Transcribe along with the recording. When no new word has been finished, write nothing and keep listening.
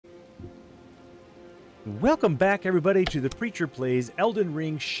Welcome back, everybody, to the Preacher Plays Elden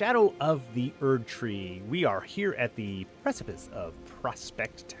Ring Shadow of the Erdtree. We are here at the precipice of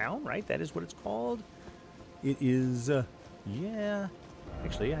Prospect Town, right? That is what it's called. It is, yeah.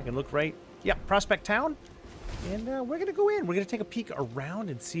 Actually, I can look right. Yeah, Prospect Town. And we're going to go in. We're going to take a peek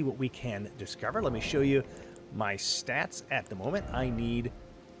around and see what we can discover. Let me show you my stats at the moment. I need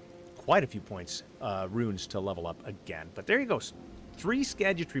quite a few points, runes to level up again. But there you go. 3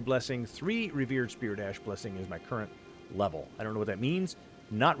 Skadgetry Blessing, 3 Revered Spirit Ash Blessing is my current level. I don't know what that means.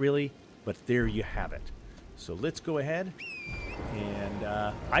 Not really, but there you have it. So let's go ahead. And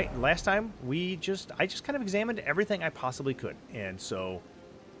last time I just kind of examined everything I possibly could. And so,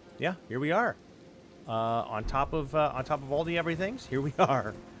 yeah, here we are. On top of all the everythings, here we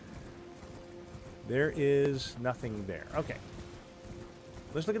are. There is nothing there. Okay.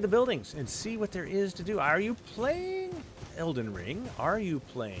 Let's look at the buildings and see what there is to do. Are you playing Elden Ring? Are you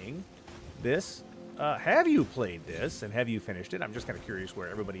playing this? Have you played this and have you finished it? I'm just kind of curious where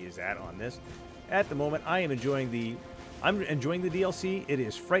everybody is at on this. At the moment, I'm enjoying the DLC. It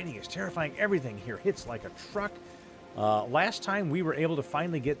is frightening. It's terrifying. Everything here hits like a truck. Last time we were able to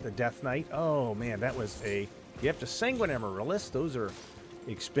finally get the Death Knight. Oh man, that was you have to Sanguine Amaryllis. Those are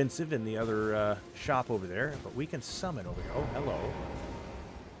expensive in the other shop over there. But we can summon over here. Oh, hello.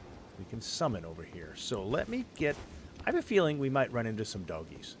 We can summon over here. So let me get... I have a feeling we might run into some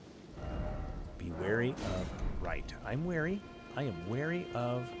doggies. Be wary of... Right. I'm wary. I am wary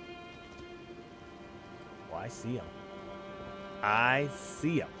of... Oh, I see him. I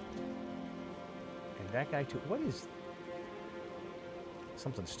see him. And that guy too. What is...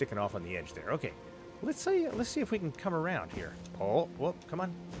 Something sticking off on the edge there. Okay. Let's see if we can come around here. Oh, whoop, come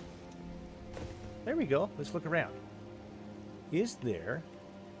on. There we go. Let's look around. Is there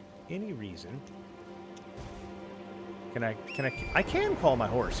any reason... I can call my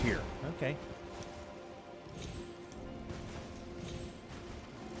horse here. Okay.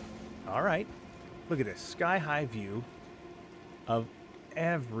 All right. Look at this sky-high view of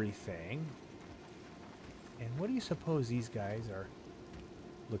everything. And what do you suppose these guys are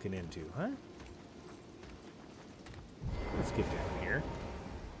looking into, huh? Let's get down here.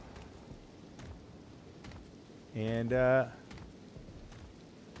 And, there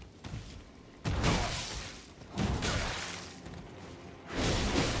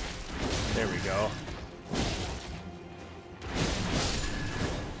we go.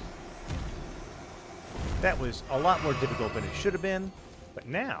 That was a lot more difficult than it should have been, but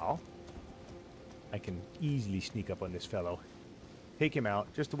now I can easily sneak up on this fellow. Take him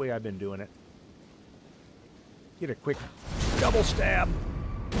out, just the way I've been doing it. Get a quick double stab.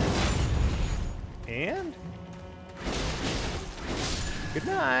 And good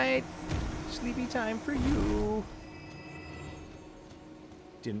night. Sleepy time for you.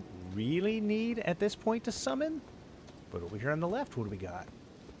 Didn't really need at this point to summon, but over here on the left, what do we got?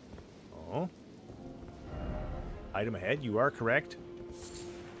 Oh, item ahead. You are correct.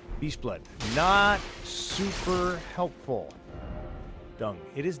 Beast blood, not super helpful. Dung.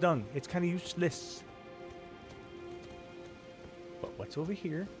 It is dung. It's kind of useless. But what's over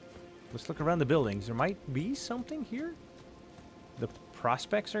here? Let's look around the buildings. There might be something here. The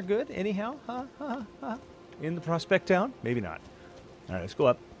prospects are good anyhow. In the prospect town? Maybe not. All right, let's go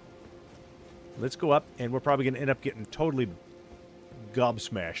up. Let's go up, and we're probably going to end up getting totally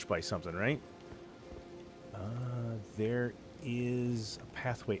gobsmashed by something, right? There is a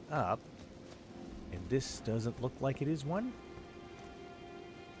pathway up, and this doesn't look like it is one.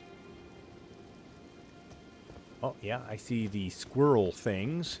 Oh, yeah, I see the squirrel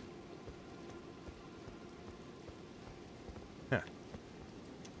things. Huh.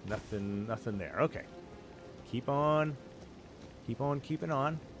 Nothing there. Okay. Keep on keeping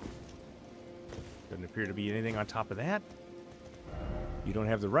on. Doesn't appear to be anything on top of that. You don't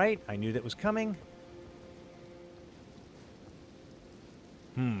have the right. I knew that was coming.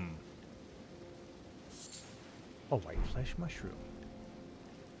 Oh, white flesh mushroom.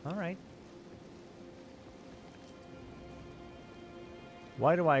 All right.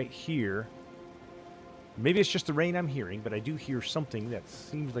 Why do I hear... Maybe it's just the rain I'm hearing, but I do hear something that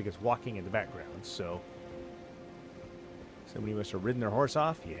seems like it's walking in the background, so... Somebody must have ridden their horse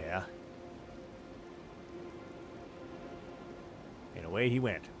off? Yeah. And away he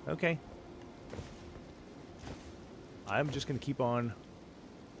went. Okay. I'm just going to keep on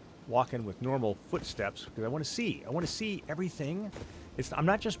walking with normal footsteps because I want to see. I want to see everything. I'm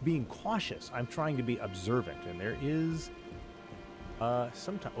not just being cautious. I'm trying to be observant. And there is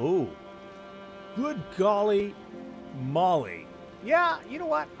sometimes... Oh. Good golly molly. Yeah, you know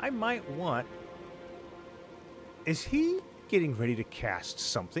what? I might want... Is he getting ready to cast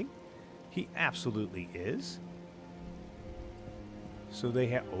something? He absolutely is. So they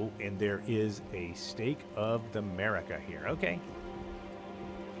have... Oh, and there is a Stake of the America here. Okay.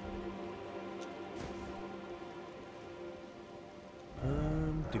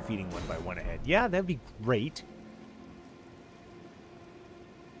 Defeating one by one ahead. Yeah, that'd be great.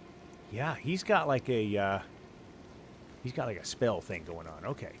 Yeah, he's got like a spell thing going on.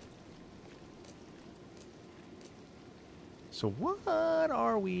 Okay. So what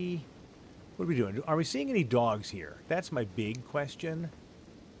are we doing? Are we seeing any dogs here? That's my big question.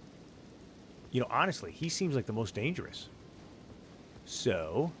 You know, honestly, he seems like the most dangerous.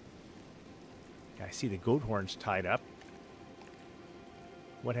 So, I see the goat horns tied up.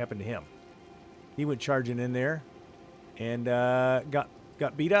 What happened to him? He went charging in there and got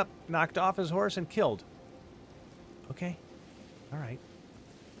beat up, knocked off his horse, and killed. Okay. All right.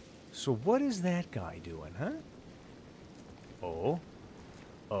 So what is that guy doing, huh? Oh.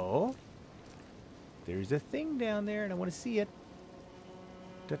 Oh. There's a thing down there, and I want to see it.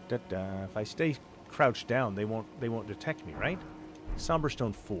 Da, da, da. If I stay crouched down, they won't detect me, right?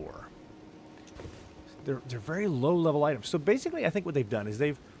 Somberstone 4. They're very low-level items. So basically, I think what they've done is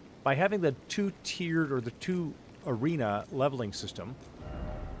by having the two-tiered or the two-arena leveling system,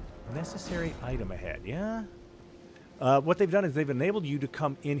 necessary item ahead, yeah? What they've done is they've enabled you to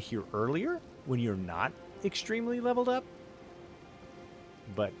come in here earlier when you're not extremely leveled up.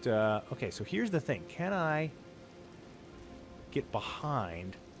 But, okay, so here's the thing. Can I get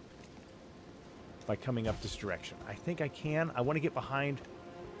behind by coming up this direction? I think I can. I want to get behind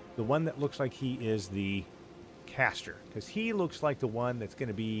the one that looks like he is the caster, because he looks like the one that's going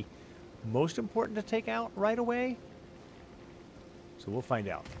to be most important to take out right away. So we'll find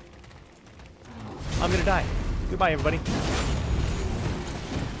out. I'm going to die. Goodbye, everybody.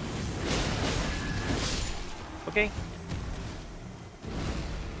 Okay.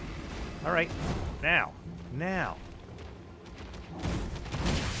 All right. Now.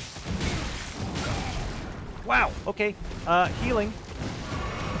 Wow. Okay. Healing.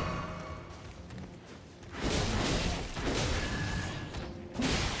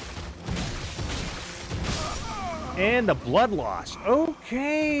 And the blood loss.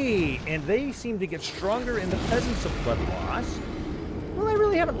 Okay. And they seem to get stronger in the presence of blood loss. Well, I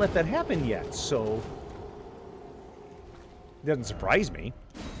really haven't let that happen yet, so it doesn't surprise me.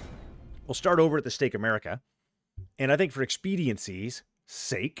 We'll start over at the Stake America. And I think for expediency's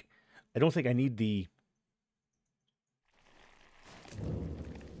sake, I don't think I need the...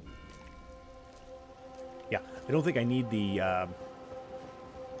 Yeah, I don't think I need the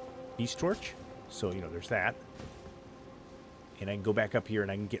Beast Torch. So, you know, there's that. And I can go back up here and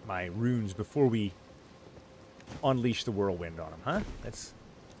I can get my runes before we unleash the whirlwind on them, huh? Let's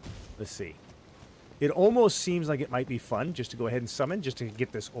see. It almost seems like it might be fun just to go ahead and summon, just to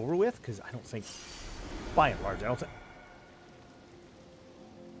get this over with, because I don't think, by and large, I don't think...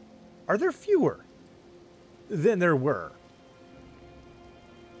 Are there fewer than there were?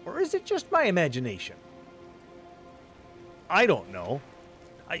 Or is it just my imagination? I don't know.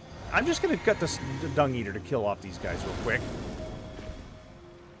 I'm just going to cut the Dung Eater to kill off these guys real quick.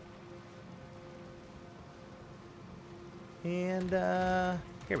 And,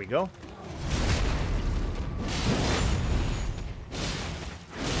 here we go.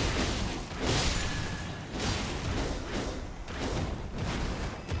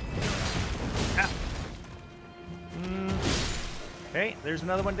 Ah. Okay, there's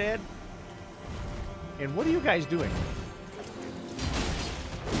another one dead. And what are you guys doing?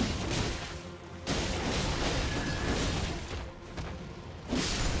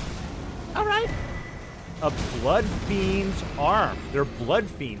 A Blood Fiend's arm. They're Blood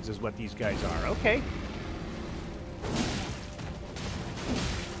Fiends is what these guys are. Okay.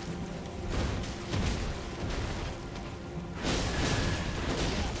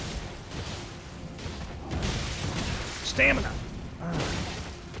 Stamina.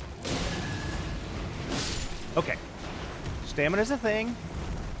 Okay. Stamina's a thing.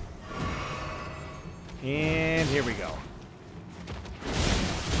 And here we go.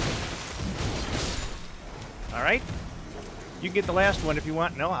 All right. You can get the last one if you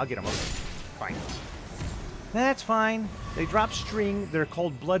want. No, I'll get them. Okay. Fine. That's fine. They drop string. They're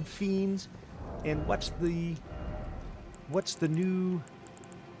called Blood Fiends. And what's the new...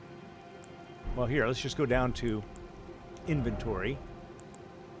 Well, here, let's just go down to inventory.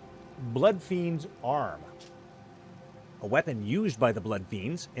 Blood Fiend's arm. A weapon used by the Blood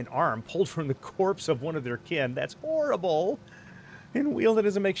Fiends. An arm pulled from the corpse of one of their kin. That's horrible. And wielded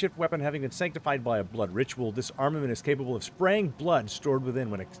as a makeshift weapon, having been sanctified by a blood ritual, this armament is capable of spraying blood stored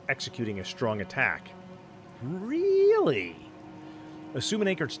within when executing a strong attack. Really? Assume an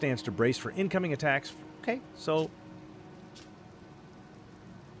anchored stance to brace for incoming attacks. Okay, so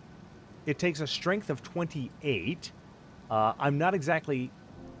it takes a strength of 28. I'm not exactly...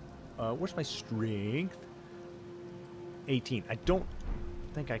 where's my strength? 18. I don't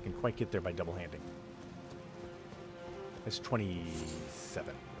think I can quite get there by double-handing. It's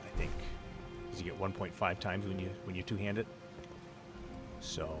 27, I think. Because you get 1.5 times when you two-hand it.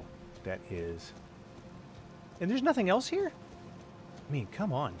 So, that is... And there's nothing else here? I mean,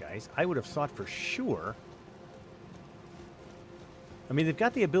 come on, guys. I would have thought for sure... I mean, they've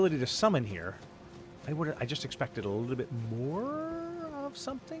got the ability to summon here. I just expected a little bit more of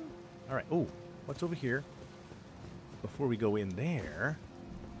something. All right. Oh, what's over here? Before we go in there...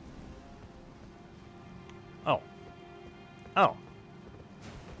 Oh. Oh.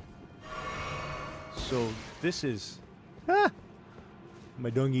 So, this is... Ah! My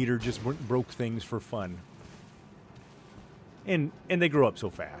dung eater just broke things for fun. And they grow up so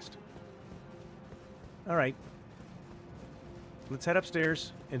fast. All right. Let's head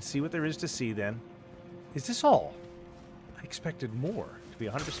upstairs and see what there is to see then. Is this all? I expected more, to be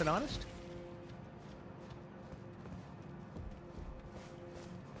 100% honest.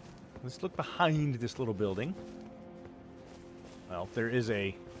 Let's look behind this little building. Well, there is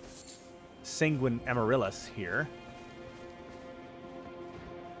a sanguine amaryllis here.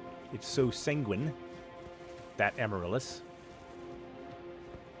 It's so sanguine, that amaryllis.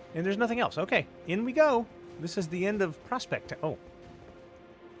 And there's nothing else. Okay, in we go. This is the end of Prospect. Oh.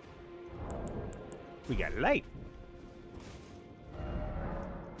 We got light.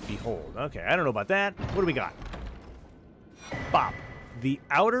 Behold. Okay, I don't know about that. What do we got? Bop. The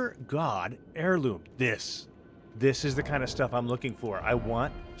Outer God Heirloom. This is the kind of stuff I'm looking for. I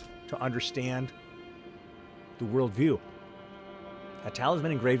want to understand the worldview. A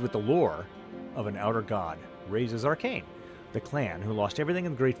talisman engraved with the lore of an outer god. Raises arcane. The clan, who lost everything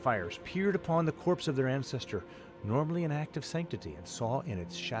in the great fires, peered upon the corpse of their ancestor, normally an act of sanctity, and saw in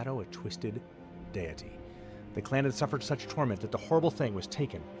its shadow a twisted deity. The clan had suffered such torment that the horrible thing was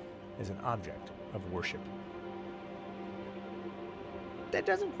taken as an object of worship. That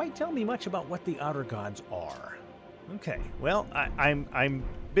doesn't quite tell me much about what the outer gods are. Okay, well, I'm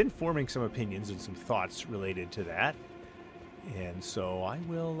been forming some opinions and some thoughts related to that, and so I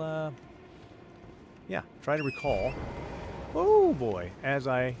will, yeah, try to recall. Oh boy, as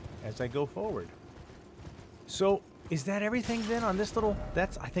I go forward. So, is that everything then on this little...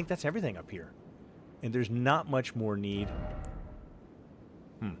 I think that's everything up here. And there's not much more need.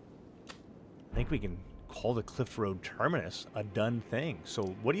 I think we can call the Cliff Road Terminus a done thing. So,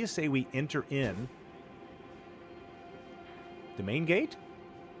 what do you say we enter in the main gate?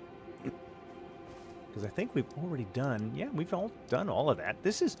 Because I think we've already done... Yeah, we've all done all of that.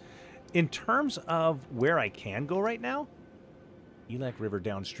 This is... In terms of where I can go right now... Elak River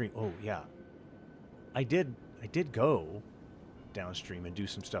downstream. Oh, yeah. I did go downstream and do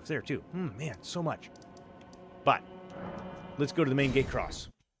some stuff there, too. Man, so much. But, let's go to the main gate cross.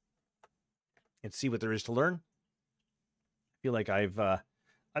 And see what there is to learn. I feel like I'm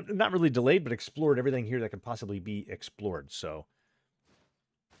not really delayed, but explored everything here that could possibly be explored. So,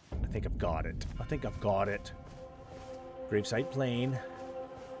 I think I've got it. Gravesite Plain.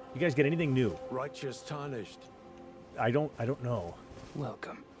 You guys get anything new? Righteous tarnished. I don't know.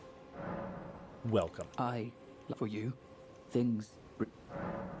 Welcome. Welcome. For you, things...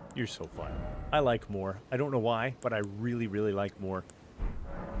 You're so fun. I like more. I don't know why, but I really, really like more.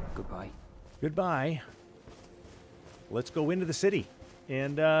 Goodbye. Goodbye. Let's go into the city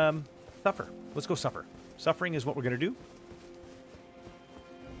and suffer. Let's go suffer. Suffering is what we're going to do.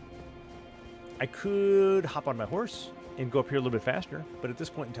 I could hop on my horse and go up here a little bit faster, but at this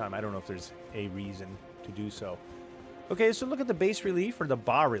point in time, I don't know if there's a reason to do so. Okay, so look at the bas relief or the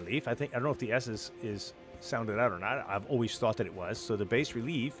bas relief. I don't know if the S is sounded out or not. I've always thought that it was. So the bas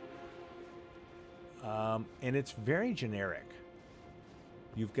relief, and it's very generic.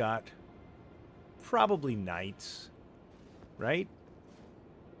 You've got probably knights, right?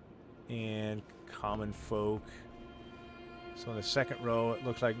 And common folk. So in the second row, it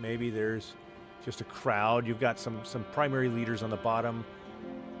looks like maybe there's just a crowd. You've got some primary leaders on the bottom,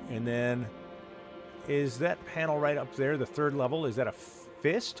 and then... Is that panel right up there, the third level, is that a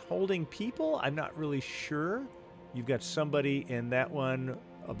fist holding people? I'm not really sure. You've got somebody in that one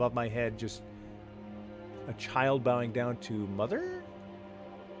above my head, just a child bowing down to mother?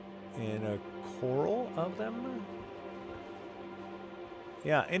 And a choral of them?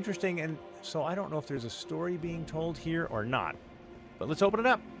 Yeah, interesting. And so I don't know if there's a story being told here or not. But let's open it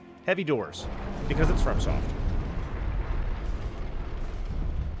up. Heavy doors, because it's FromSoft.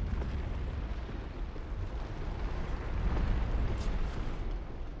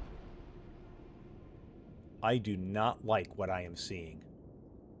 I do not like what I am seeing.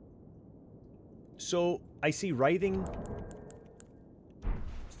 So, I see writhing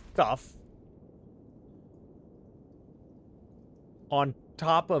stuff on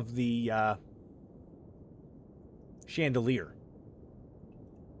top of the chandelier.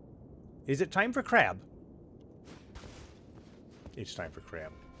 Is it time for crab? It's time for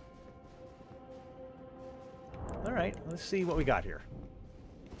crab. All right, let's see what we got here.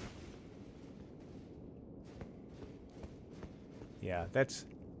 Yeah, that's...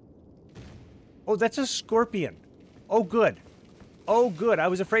 Oh, that's a scorpion. Oh, good. Oh, good. I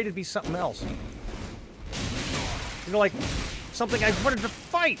was afraid it'd be something else. You know, like something I wanted to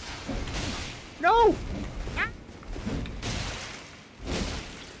fight. No! Okay.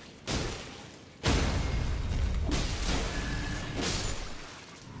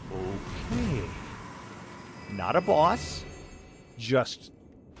 Not a boss. Just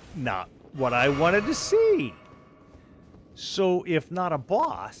not what I wanted to see. So, if not a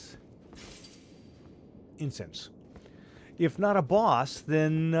boss... Incense. If not a boss,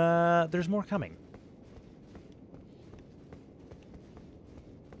 then there's more coming.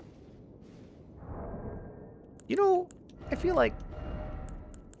 You know, I feel like...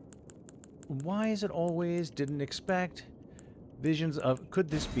 Why is it always didn't expect visions of... Could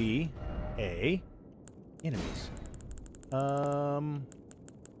this be a... enemies?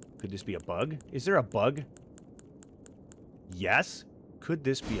 Could this be a bug? Is there a bug? Yes. Could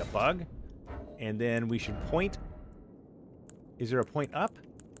this be a bug? And then we should point. Is there a point up?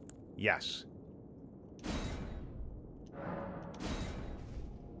 Yes.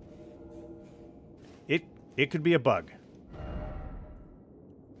 It could be a bug.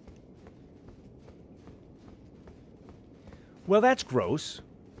 Well, that's gross.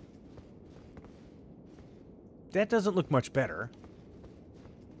 That doesn't look much better.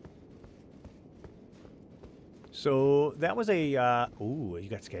 So, that was a, ooh, you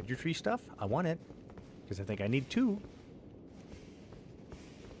got Erdtree stuff? I want it. Because I think I need 2.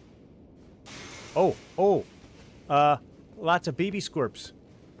 Oh, lots of baby scorps.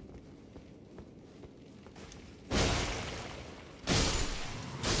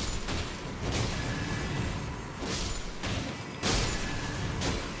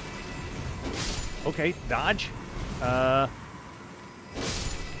 Okay, dodge.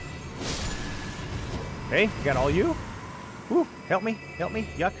 Okay, got all you. Whew, help me,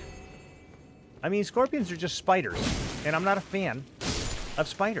 yuck. I mean, scorpions are just spiders, and I'm not a fan of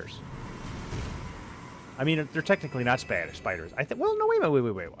spiders. I mean, they're technically not spiders. I think. Well, no, wait.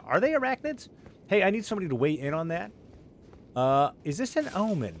 Are they arachnids? Hey, I need somebody to weigh in on that. Is this an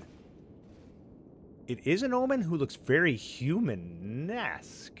omen? It is an omen who looks very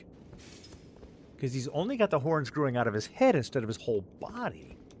human-esque. Because he's only got the horns growing out of his head instead of his whole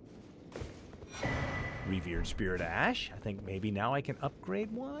body. Revered Spirit Ash. I think maybe now I can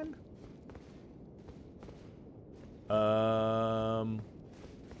upgrade one.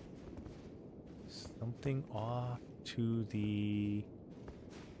 Something off to the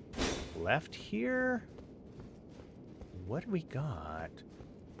left here. What do we got?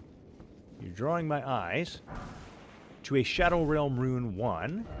 You're drawing my eyes to a Shadow Realm Rune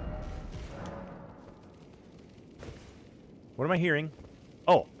 1. What am I hearing?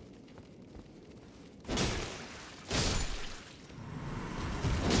 Oh.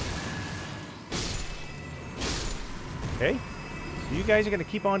 Okay. So you guys are going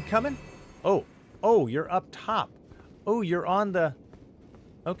to keep on coming? Oh. Oh, you're up top. Oh, you're on the...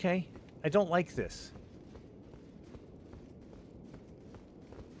 Okay. I don't like this.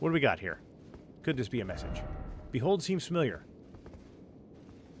 What do we got here? Could this be a message? Behold seems familiar.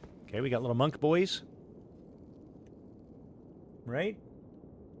 Okay, we got little monk boys. Right?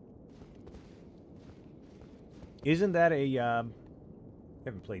 Isn't that a...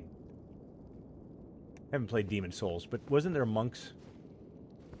 haven't played Demon Souls, but wasn't there monks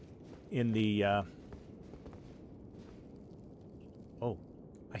in the... Oh,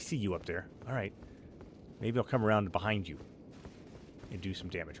 I see you up there. All right. Maybe I'll come around behind you and do some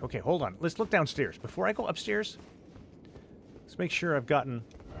damage. Okay, hold on. Let's look downstairs. Before I go upstairs, let's make sure I've gotten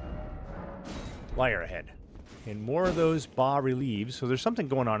Lyre ahead. And more of those bas-reliefs. So there's something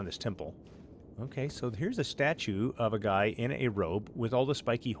going on in this temple. Okay, so here's a statue of a guy in a robe with all the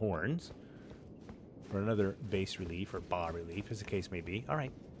spiky horns. Or another bas relief, or bas-relief, as the case may be. All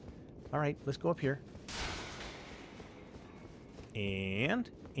right. All right, let's go up here. And.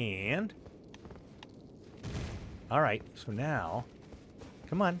 All right, so now...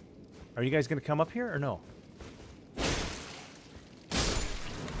 Come on. Are you guys going to come up here, or no?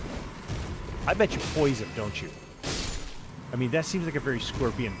 I bet you poison, don't you? I mean, that seems like a very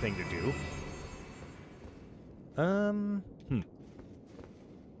scorpion thing to do. I'm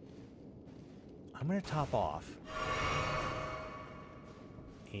going to top off.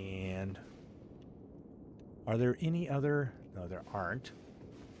 And are there any other... No, there aren't.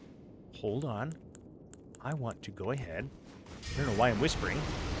 Hold on. I want to go ahead. I don't know why I'm whispering.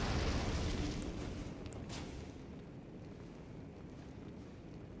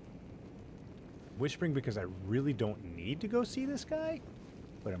 Whispering because I really don't need to go see this guy,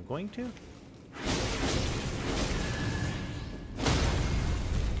 but I'm going to.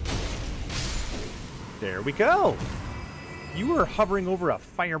 There we go. You were hovering over a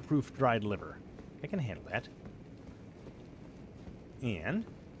fireproof dried liver. I can handle that. And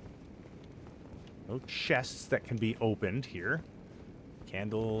no chests that can be opened here.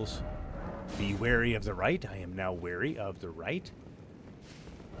 Candles. Be wary of the right. I am now wary of the right.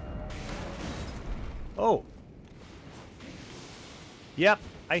 Oh. Yep,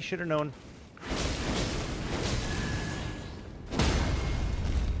 I should have known.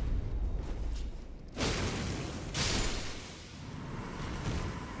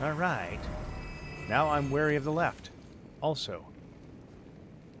 All right. Now I'm wary of the left. Also.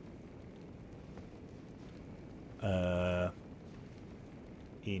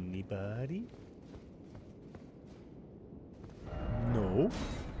 Anybody? No.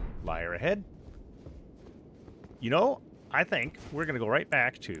 Liar ahead. You know, I think we're going to go right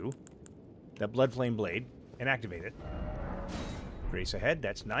back to that Blood Flame Blade and activate it. Grace ahead,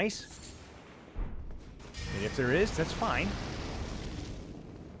 that's nice. And if there is, that's fine.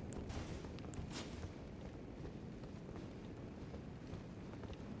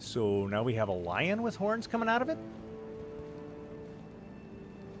 So now we have a lion with horns coming out of it?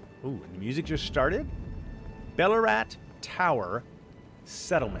 Ooh, and the music just started. Belurat Tower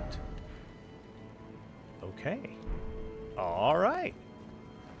Settlement. Okay. All right.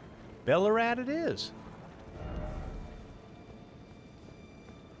 Belurat it is.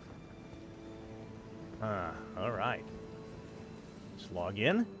 All right. Let's log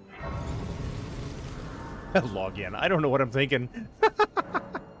in. Log in. I don't know what I'm thinking.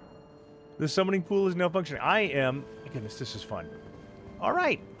 The summoning pool is now functioning. I am... My goodness, this is fun. All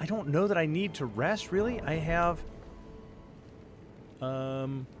right. I don't know that I need to rest, really. I have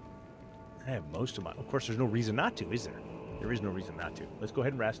most of my... Of course, there's no reason not to, is there? There is no reason not to. Let's go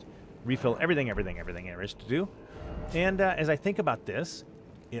ahead and rest. Refill everything there is to do. And as I think about this,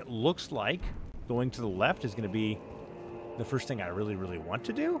 it looks like going to the left is going to be the first thing I really, really want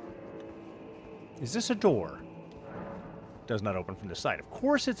to do. Is this a door? Does not open from the side. Of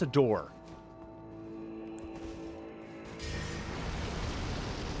course it's a door.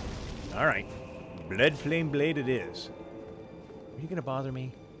 All right. Blood Flame Blade it is. Are you going to bother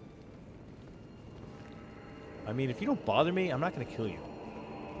me? I mean, if you don't bother me, I'm not going to kill you.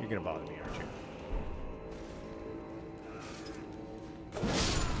 You're going to bother me, aren't you?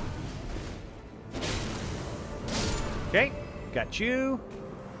 Okay. Got you.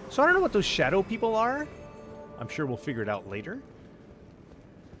 So I don't know what those shadow people are. I'm sure we'll figure it out later.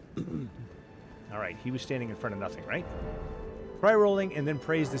 All right. He was standing in front of nothing, right? Try rolling and then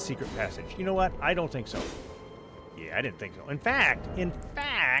praise the secret passage. You know what? I don't think so. Yeah, I didn't think so. In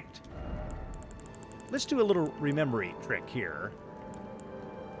fact, let's do a little remembering trick here.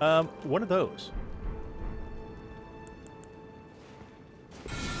 One of those.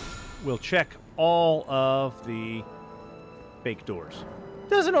 We'll check all of the fake doors.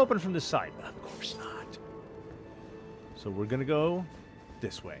 Doesn't open from the side. Of course not. So we're going to go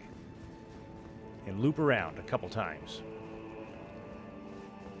this way. And loop around a couple times.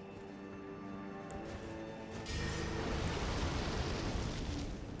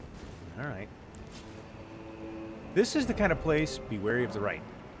 All right. This is the kind of place, be wary of the right.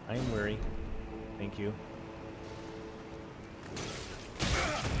 I am wary. Thank you.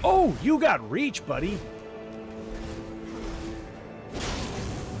 Oh, you got reach, buddy.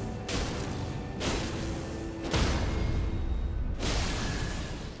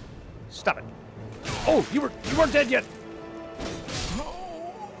 Stop it. Oh, you weren't dead yet.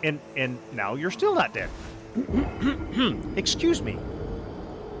 And now you're still not dead. Excuse me.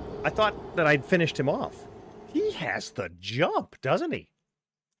 I thought that I'd finished him off. He has the jump, doesn't he?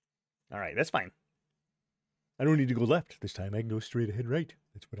 All right, that's fine. I don't need to go left this time. I can go straight ahead right.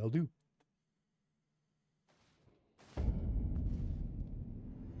 That's what I'll do.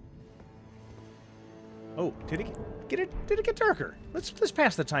 Oh, did it get darker? Let's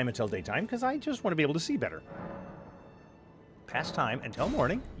pass the time until daytime, because I just want to be able to see better. Pass time until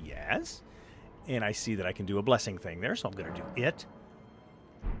morning. Yes. And I see that I can do a blessing thing there, so I'm going to do it.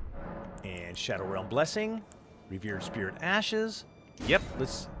 And Shadow Realm Blessing. Revered Spirit Ashes. Yep,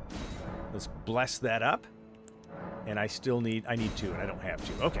 let's bless that up. And I need 2, and I don't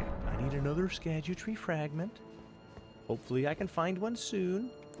have 2. Okay, I need another Tree fragment. Hopefully I can find one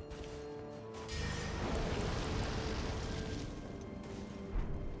soon.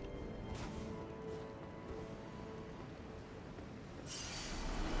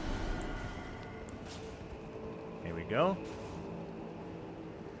 Here we go.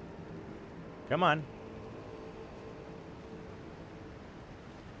 Come on.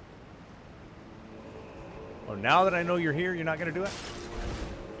 Oh, now that I know you're here, you're not going to do it?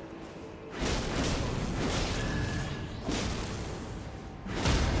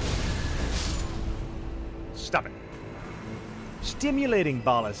 Stop it. Stimulating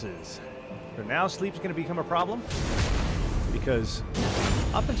boluses. So now sleep's going to become a problem? Because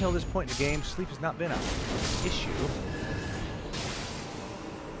up until this point in the game, sleep has not been an issue.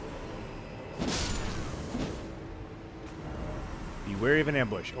 Be wary of an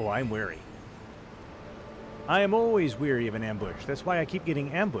ambush. Oh, I'm wary. I am always weary of an ambush. That's why I keep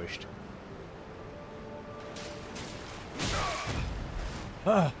getting ambushed.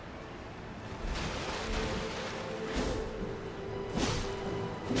 Ah.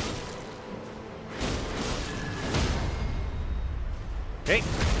 Okay,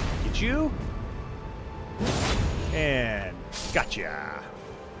 get you. And gotcha.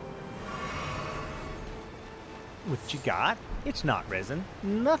 What you got? It's not resin.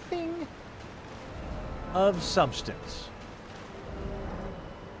 Nothing of substance.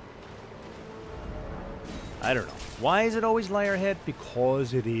 I don't know. Why is it always liar head?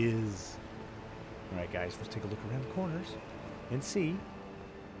 Because it is. All right, guys, let's take a look around the corners and see.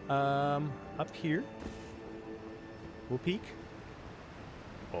 Up here. We'll peek.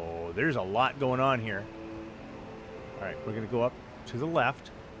 Oh, there's a lot going on here. All right, we're going to go up to the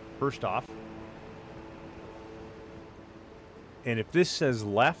left, first off. And if this says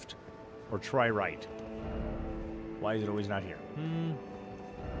left, or try right. Why is it always not here?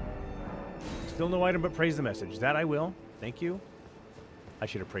 Still no item but praise the message. That I will. Thank you. I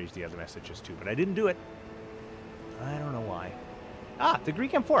should have praised the other messages too, but I didn't do it. I don't know why. Ah, the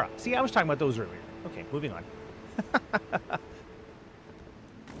Greek amphora. See, I was talking about those earlier. Okay, moving on.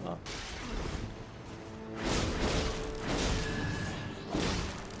 Oh.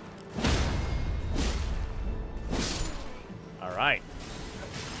 All right.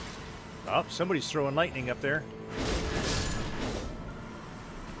 Oh, somebody's throwing lightning up there.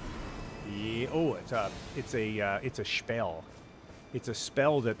 Yeah. Oh, it's a spell. It's a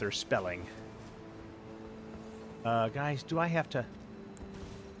spell that they're spelling. Guys, do I have to?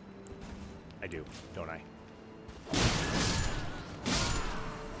 I do, don't I?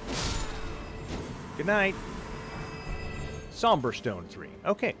 Good night. Somber Stone 3.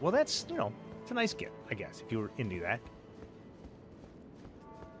 Okay, well that's, you know, it's a nice gift, I guess, if you were into that.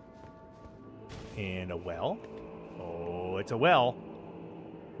 And a well. Oh, it's a well.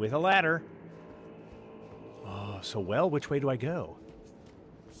 With a ladder. Oh, so well, which way do I go?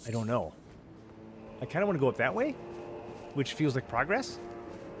 I don't know. I kind of want to go up that way, which feels like progress.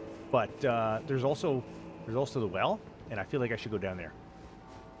 But there's also the well, and I feel like I should go down there.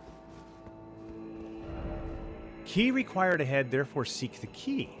 Key required ahead, therefore seek the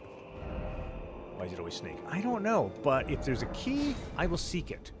key. Why is it always snake? I don't know, but if there's a key, I will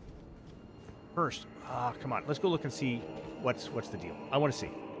seek it. First, come on, let's go look and see what's the deal. I want to see.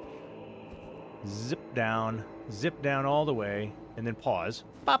 Zip down all the way, and then pause.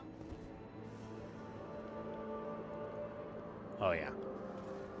 Pop. Oh yeah.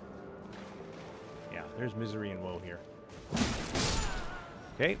 Yeah, there's misery and woe here.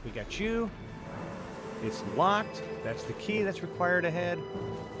 Okay, we got you. It's locked. That's the key that's required ahead.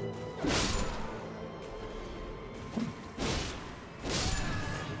 There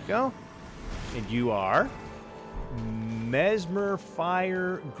we go. And you are Mesmer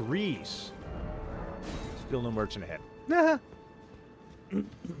Fire Grease. Still no merchant ahead.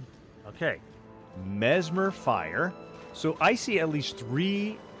 Okay. Mesmer Fire. So I see at least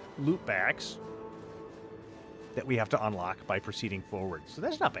 3 loot backs that we have to unlock by proceeding forward. So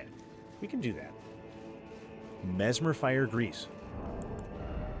that's not bad. We can do that. Mesmer Fire Grease.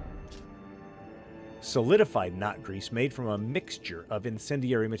 Solidified knot grease made from a mixture of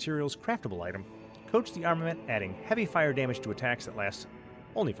incendiary materials, craftable item. Coats the armament, adding heavy fire damage to attacks that last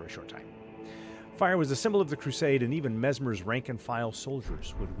only for a short time. Fire was a symbol of the crusade, and even Mesmer's rank-and-file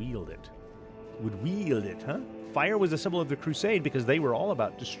soldiers would wield it. Huh? Fire was a symbol of the crusade because they were all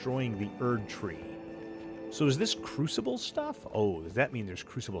about destroying the Erdtree. So is this crucible stuff? Oh, does that mean there's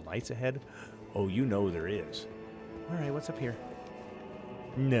crucible knights ahead? Oh, you know there is. All right, what's up here?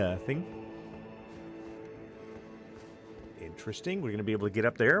 Nothing. Interesting. We're going to be able to get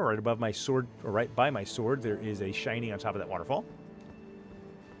up there right above my sword, or right by my sword. There is a shiny on top of that waterfall.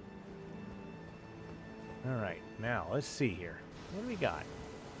 All right, now let's see here. What do we got?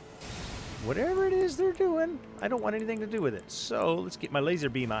 Whatever it is they're doing, I don't want anything to do with it. So let's get my laser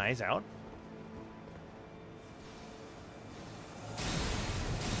beam eyes out.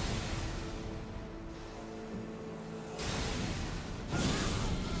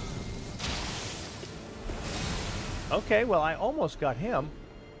 Okay, well, I almost got him.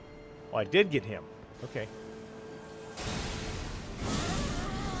 Well, I did get him. Okay.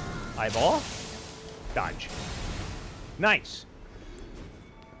 Eyeball. Dodge. Nice.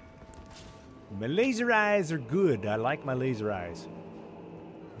 My laser eyes are good. I like my laser eyes.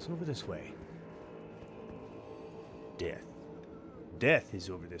 It's over this way. Death. Death is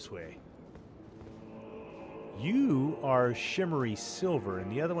over this way. You are shimmery silver,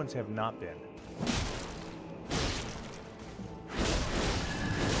 and the other ones have not been.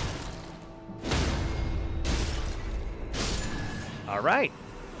 All right.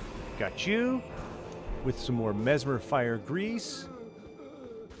 Got you with some more mesmer fire grease.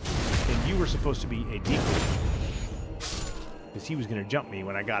 And you were supposed to be a decoy. Because he was going to jump me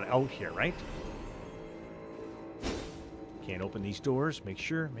when I got out here, right? Can't open these doors. Make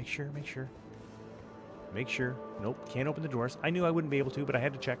sure. Make sure. Nope, can't open the doors. I knew I wouldn't be able to, but I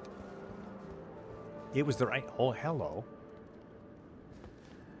had to check. It was the right... Oh, hello.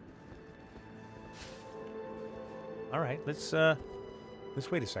 All right, let's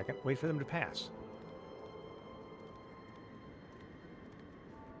wait a second. Wait for them to pass.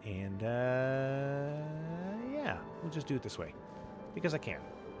 And, yeah, we'll just do it this way. Because I can.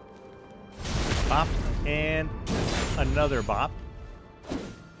 Bop, and another bop.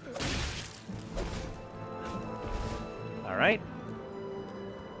 All right.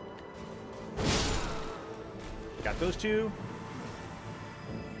 Got those two.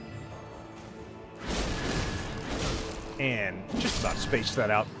 And just about spaced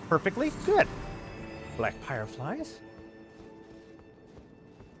that out perfectly. Good. Black fireflies.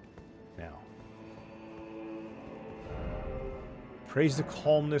 Now. Praise the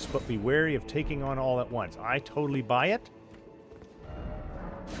calmness, but be wary of taking on all at once. I totally buy it.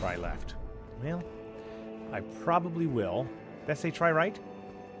 Try left. Well, I probably will. Did that say try right?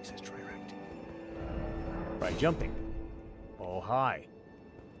 It says try right. Try jumping. Oh, hi.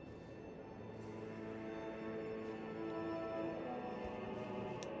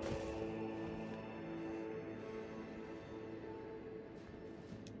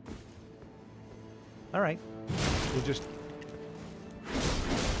 All right. We'll just...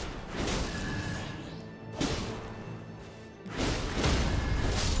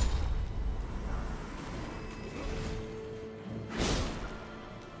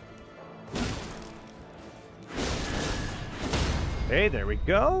 Okay, there we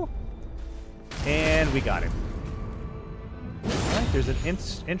go. And we got him. All right, there's an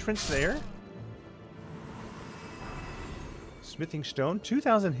entrance there. Smithing stone,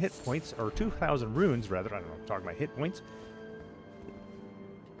 2,000 hit points, or 2,000 runes, rather. I don't know, I'm talking about hit points.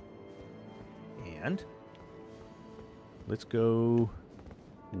 And let's go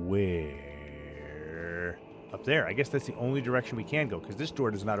where? Up there. I guess that's the only direction we can go, because this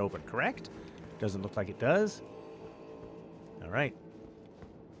door does not open, correct? Doesn't look like it does. All right.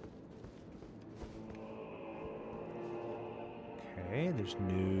 Okay, there's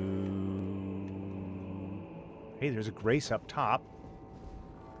new... Hey, there's a grace up top.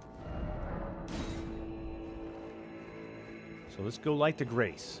 So let's go light the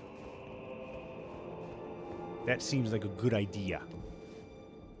grace. That seems like a good idea.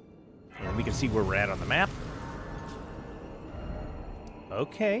 And we can see where we're at on the map.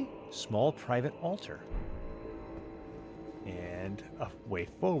 Okay, small private altar. And a way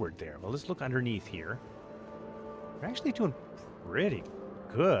forward there. Well, let's look underneath here. We're actually doing pretty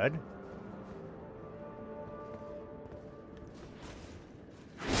good.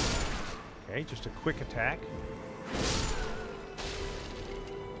 Okay, just a quick attack.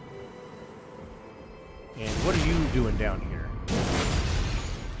 And what are you doing down here?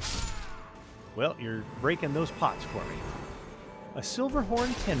 Well, you're breaking those pots for me. A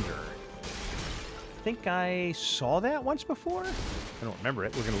silverhorn tinder. I think I saw that once before. I don't remember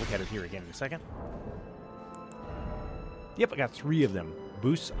it. We're going to look at it here again in a second. Yep, I got 3 of them.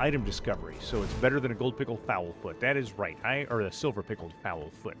 Boosts item discovery, so it's better than a gold pickled fowl foot. That is right. Or a silver pickled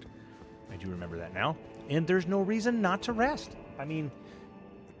fowl foot. I do remember that now. And there's no reason not to rest. I mean,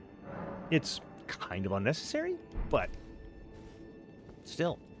 it's kind of unnecessary, but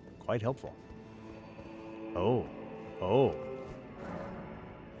still quite helpful. Oh.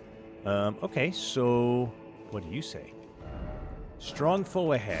 Okay, so what do you say? Strong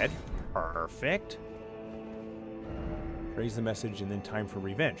foe ahead. Perfect. Praise the message and then time for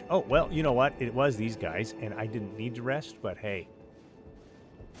revenge. Oh, well, you know what? It was these guys, and I didn't need to rest, but hey.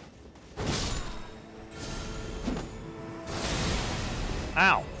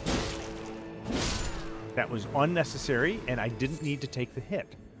 Ow. That was unnecessary, and I didn't need to take the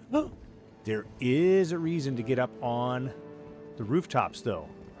hit. There is a reason to get up on the rooftops, though.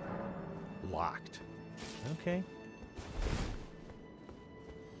 Locked. Okay.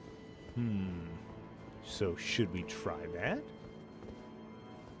 So should we try that?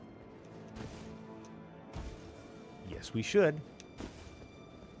 Yes, we should.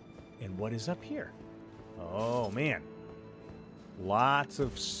 And what is up here? Oh, man. Lots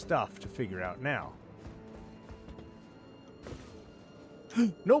of stuff to figure out now.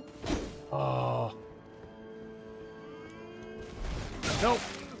 Nope. Oh. Nope.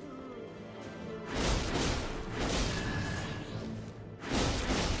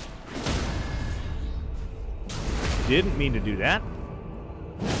 Didn't mean to do that.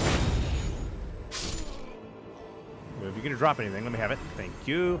 Well, if you're going to drop anything, let me have it. Thank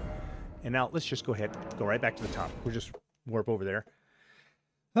you. And now let's just go ahead. Go right back to the top. We'll just warp over there.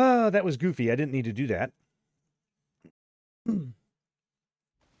 Oh, that was goofy. I didn't need to do that.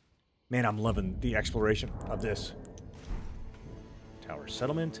 Man, I'm loving the exploration of this. Tower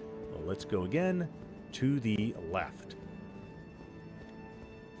settlement. Well, let's go again to the left.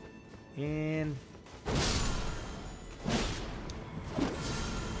 And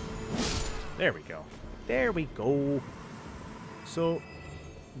there we go. There we go. So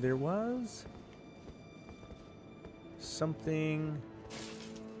there was something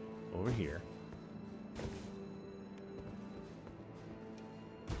over here.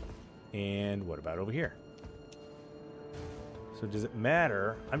 And what about over here? So does it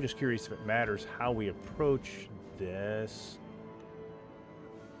matter? I'm just curious if it matters how we approach this.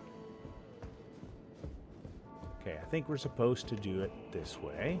 Okay, I think we're supposed to do it this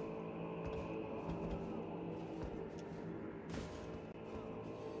way.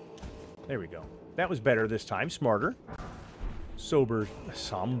 There we go. That was better this time. Smarter. Sober.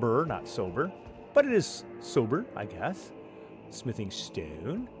 Somber, not sober. But it is sober, I guess. Smithing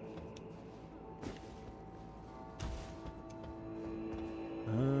stone.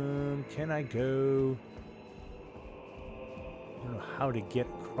 Can I go? I don't know how to get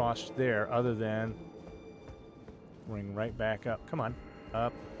across there other than bring right back up. Come on.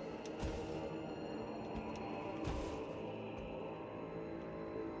 Up.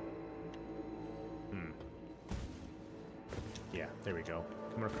 Yeah, there we go.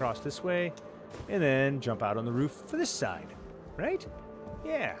 Coming across this way, and then jump out on the roof for this side. Right?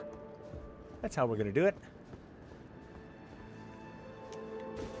 Yeah. That's how we're going to do it.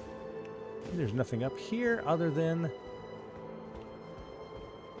 There's nothing up here other than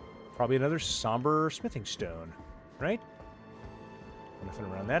probably another somber smithing stone, right? Nothing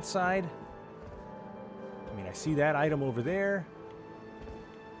around that side. I mean, I see that item over there.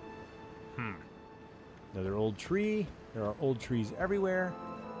 Another old tree. There are old trees everywhere.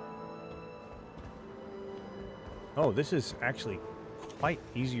 Oh, this is actually quite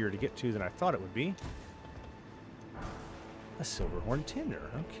easier to get to than I thought it would be. A silverhorn tinder,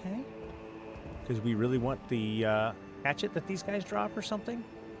 okay. Because we really want the hatchet that these guys drop or something?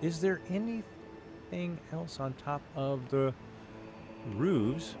 Is there anything else on top of the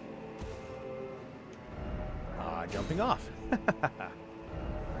roofs? Jumping off.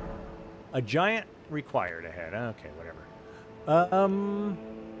 A giant required ahead. Okay, whatever.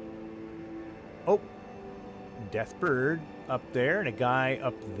 Oh. Death bird up there and a guy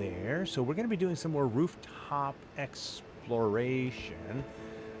up there. So we're going to be doing some more rooftop exploration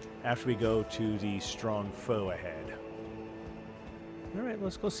after we go to the strong foe ahead. All right,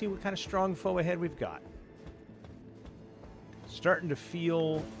 let's go see what kind of strong foe ahead we've got. Starting to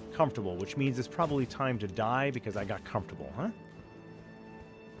feel comfortable, which means it's probably time to die because I got comfortable, huh?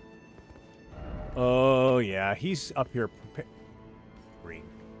 Oh, yeah, he's up here preparing.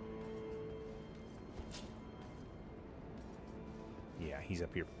 Yeah, he's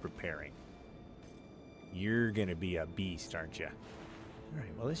up here preparing. You're going to be a beast, aren't you? All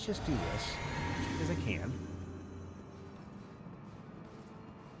right, well, let's just do this as I can.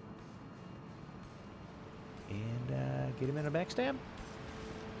 And get him in a backstab.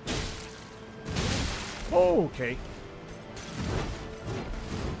 Oh, okay.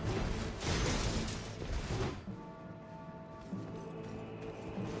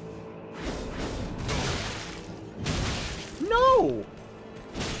 No!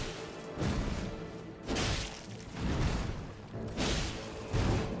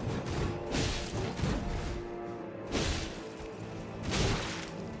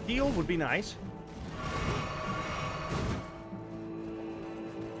 Healed would be nice.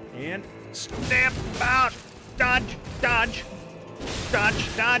 And step out. Dodge, dodge,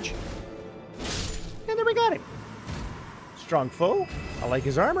 dodge, dodge. And there we got him. Strong foe. I like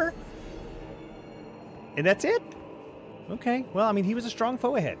his armor. And that's it? Okay. Well, I mean, he was a strong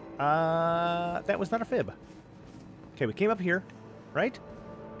foe ahead. That was not a fib. Okay, we came up here, right?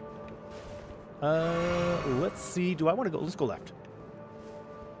 Let's see. Do I want to go? Let's go left.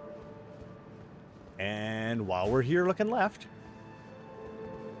 And while we're here looking left,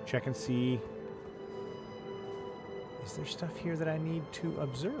 check and see. Is there stuff here that I need to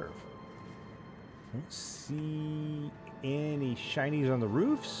observe? Don't see any shinies on the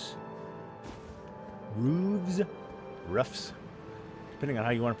roofs. Roofs. Depending on how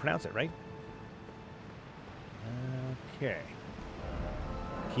you want to pronounce it, right? Okay.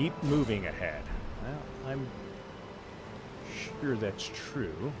 Keep moving ahead. Well, I'm sure that's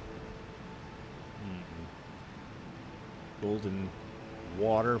true. Golden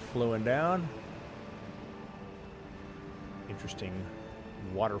water flowing down. Interesting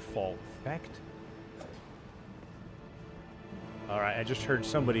waterfall effect. Alright, I just heard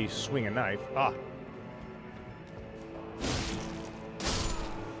somebody swing a knife. Ah.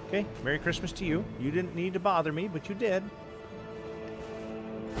 Okay, Merry Christmas to you. You didn't need to bother me, but you did.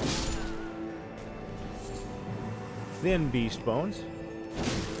 Thin beast bones.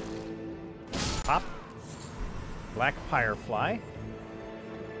 Pop. Black firefly.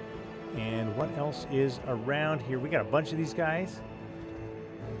 And what else is around here? We got a bunch of these guys.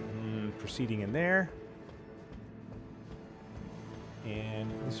 Proceeding in there.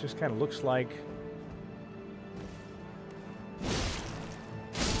 And this just kind of looks like...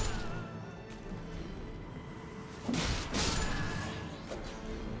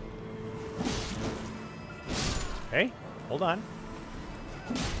 Okay, hold on.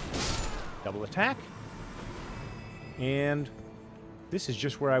 Double attack. And this is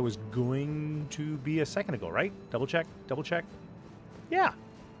just where I was going to be a second ago, right? Double check, double check. Yeah.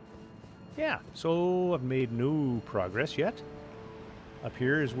 Yeah, so I've made no progress yet. Up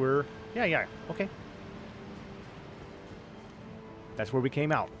here is where... Yeah, okay. That's where we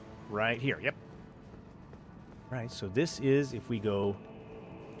came out. Right here, yep. Right, so this is if we go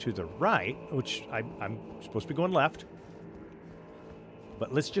to the right, which I'm supposed to be going left.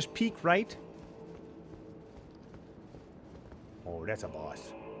 But let's just peek right. Oh, that's a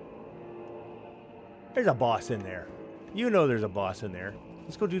boss. There's a boss in there. You know there's a boss in there.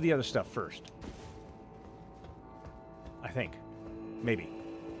 Let's go do the other stuff first. I think. Maybe.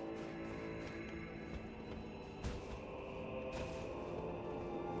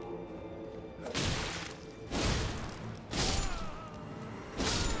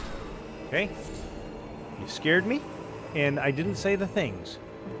 Okay. You scared me, and I didn't say the things.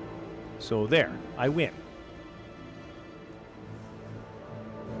 So there, I win.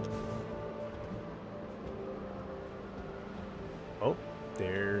 Oh,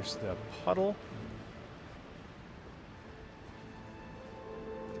 there's the puddle.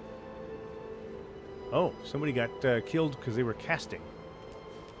 Oh, somebody got killed because they were casting.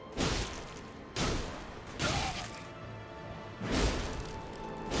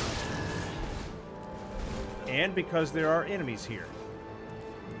 And because there are enemies here.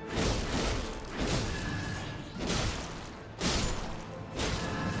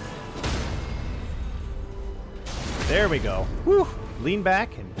 There we go. Whew. Lean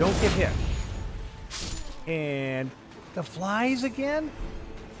back and don't get hit. And the flies again?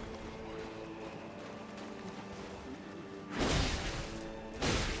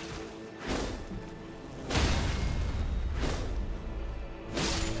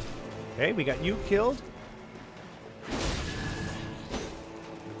 Okay, we got you killed.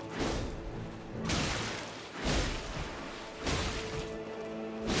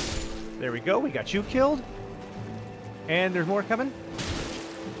 There we go, we got you killed. And there's more coming.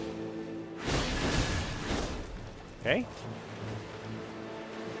 Okay.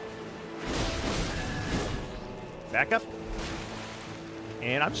 Back up.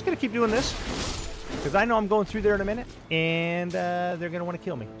 And I'm just going to keep doing this. Because I know I'm going through there in a minute. And they're going to want to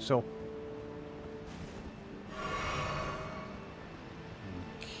kill me. So.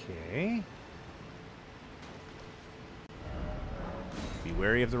 Okay. Be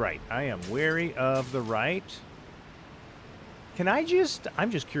wary of the right. I am wary of the right. Can I just... I'm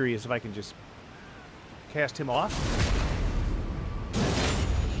just curious if I can just cast him off.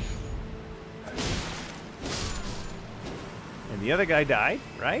 And the other guy died,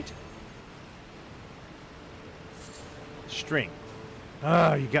 right? String.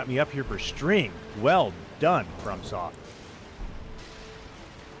 Ah, you got me up here for string. Well done, FromSoft.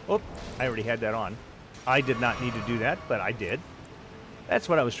 Oh, I already had that on. I did not need to do that, but I did. That's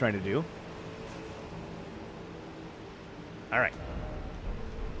what I was trying to do. All right.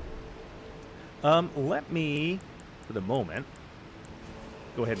 Let me, for the moment,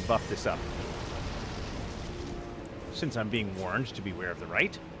 go ahead and buff this up. Since I'm being warned to beware of the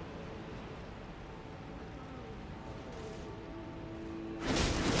right.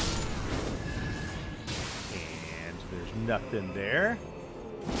 And there's nothing there.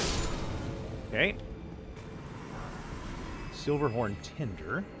 Okay. Silverhorn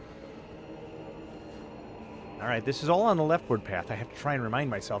Tinder. Alright, this is all on the leftward path. I have to try and remind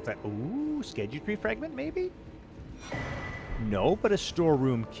myself that... Ooh, Erdtree fragment, maybe? No, but a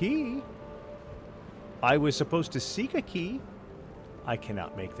storeroom key. I was supposed to seek a key. I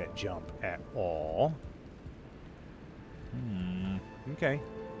cannot make that jump at all. Okay.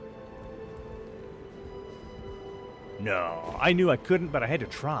 No, I knew I couldn't, but I had to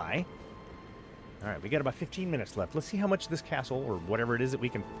try. Alright, we got about 15 minutes left. Let's see how much this castle, or whatever it is that we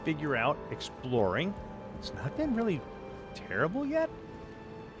can figure out exploring. It's not been really terrible yet.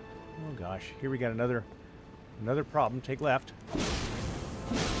 Oh gosh, here we got another problem. Take left.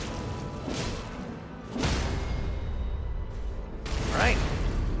 Alright.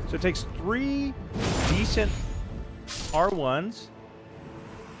 So it takes 3 decent R1s.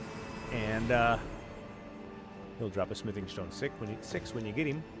 And he'll drop a smithing stone 6 when you get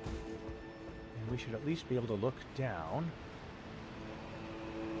him. And we should at least be able to look down.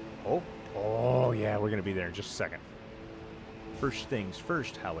 Oh, yeah, we're going to be there in just a second. First things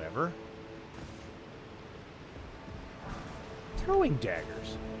first, however. Throwing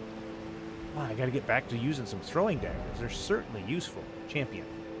daggers. Wow, I got to get back to using some throwing daggers. They're certainly useful. Champion.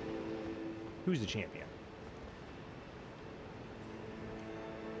 Who's the champion?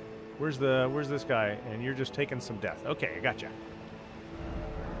 Where's this guy? And you're just taking some death. Okay, I gotcha.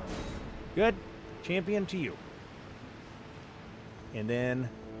 Good. Champion to you. And then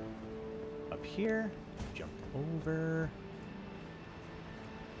up here, jump over.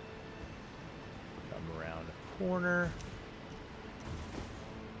 Come around a corner.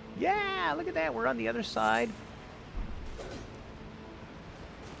 Yeah, look at that. We're on the other side.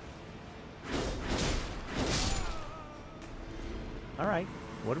 All right.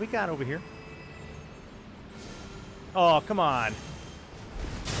 What do we got over here? Oh, come on.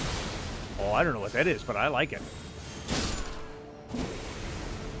 Oh, I don't know what that is, but I like it.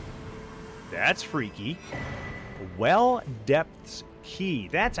 That's freaky. Well Depths Key.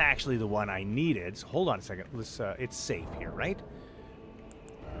 That's actually the one I needed. So hold on a second. Let's, it's safe here, right?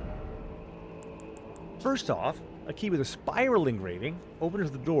 First off, a key with a spiral engraving opens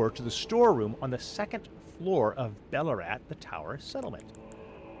the door to the storeroom on the 2nd floor of Belurat, the Tower Settlement.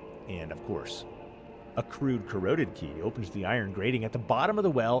 And, of course, a crude corroded key opens the iron grating at the bottom of the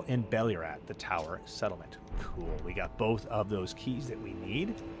well in Belurat, the Tower Settlement. Cool. We got both of those keys that we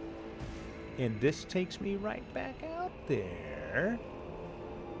need. And this takes me right back out there.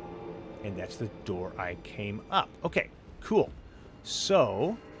 And that's the door I came up. Okay, cool.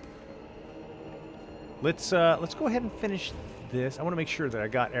 So let's go ahead and finish this. I want to make sure that I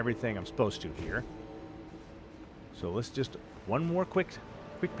got everything I'm supposed to here. So let's just one more quick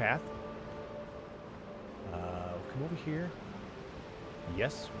path. Come over here.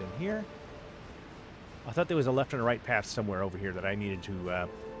 Yes, been here. I thought there was a left and a right path somewhere over here that I needed to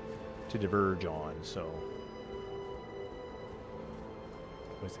diverge on. So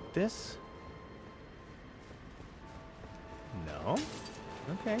was it this? No.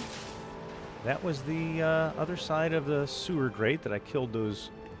 Okay. That was the other side of the sewer grate that I killed those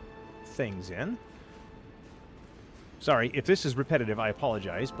things in. Sorry, if this is repetitive, I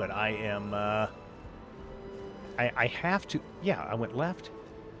apologize, but I am, I have to, yeah, I went left,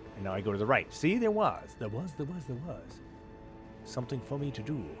 and now I go to the right. See, there was something for me to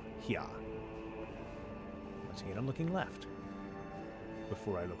do here. Once again, I'm looking left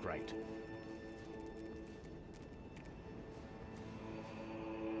before I look right.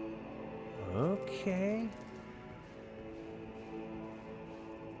 Okay.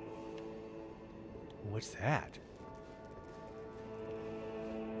 What's that?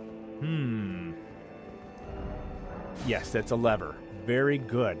 Yes, that's a lever. Very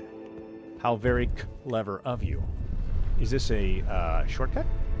good. How very clever of you. Is this a shortcut?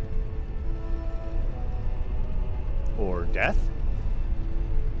 Or death?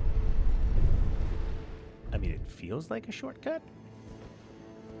 I mean, it feels like a shortcut.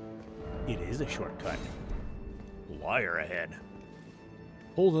 It is a shortcut. Liar ahead.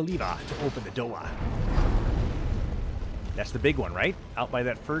 Pull the lever to open the door. That's the big one, right? Out by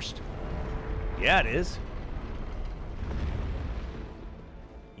that first... Yeah, it is.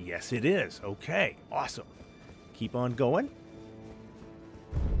 Yes, it is. Okay, awesome. Keep on going.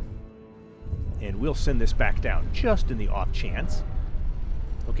 And we'll send this back down just in the off chance.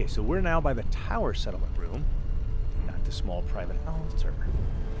 Okay, so we're now by the tower settlement room, not the small private altar.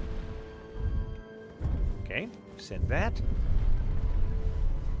 Okay, send that.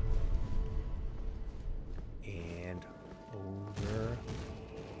 And over.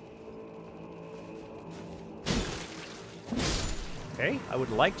 Okay, I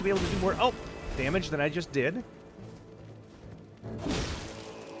would like to be able to do more damage than I just did.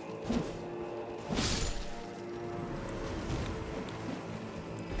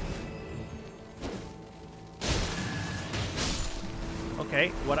 Okay,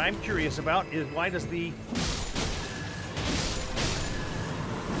 what I'm curious about is why does the...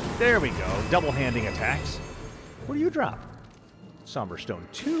 There we go, double-handing attacks. What do you drop? Somber Stone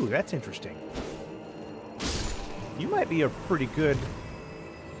 2, that's interesting. You might be a pretty good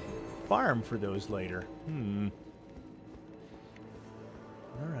farm for those later.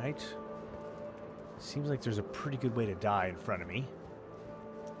 Alright. Seems like there's a pretty good way to die in front of me.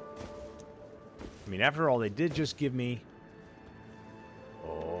 I mean, after all, they did just give me...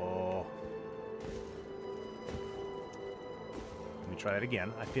 Oh. Let me try that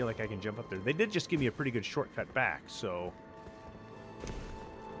again. I feel like I can jump up there. They did just give me a pretty good shortcut back, so...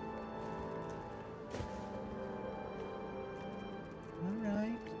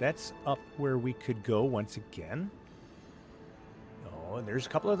 Alright. That's up where we could go once again. Oh, and there's a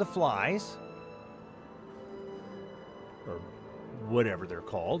couple of the flies. Or whatever they're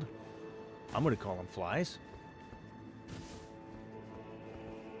called. I'm going to call them flies.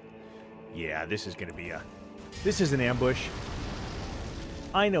 Yeah, this is going to be a... This is an ambush.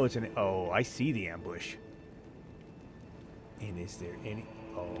 I know it's an... Oh, I see the ambush. And is there any...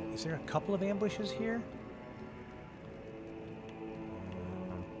 Oh, is there a couple of ambushes here?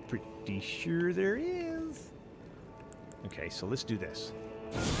 I'm pretty sure there is. Okay, so let's do this.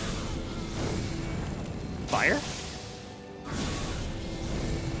 Fire.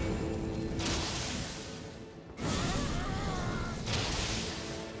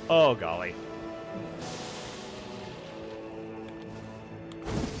 Oh, golly.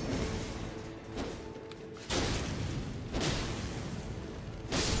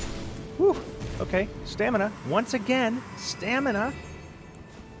 Whew. Okay, stamina. Once again, stamina.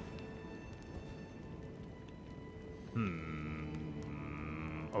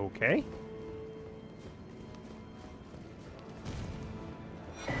 Okay.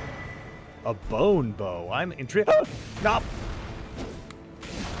 A bone bow. I'm intrigued. No.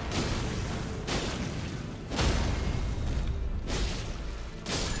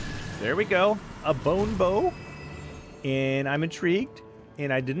 There we go. A bone bow. And I'm intrigued.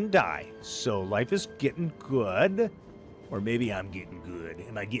 And I didn't die. So life is getting good. Or maybe I'm getting good.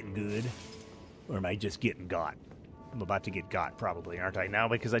 Am I getting good? Or am I just getting got? I'm about to get got probably, aren't I now?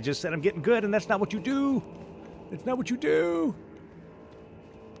 Because I just said I'm getting good and that's not what you do. That's not what you do.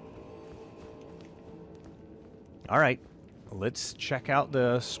 All right. Let's check out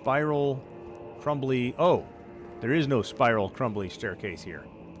the spiral crumbly... Oh, there is no spiral crumbly staircase here.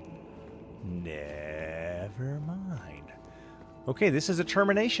 Never mind. Okay, this is a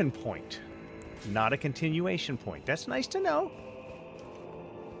termination point, not a continuation point. That's nice to know.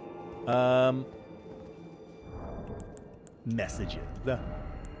 Messages. The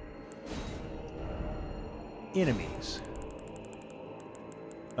enemies.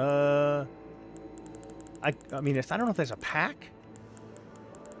 I mean, I don't know if there's a pack.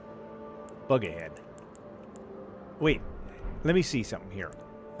 Bug ahead. Wait, let me see something here.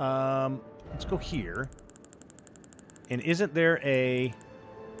 Let's go here. And isn't there a...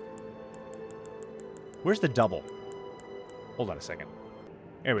 Where's the double? Hold on a second.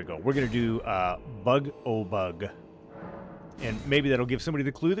 There we go. We're going to do bug o bug. And maybe that'll give somebody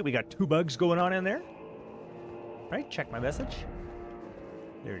the clue that we got 2 bugs going on in there. Right? Check my message.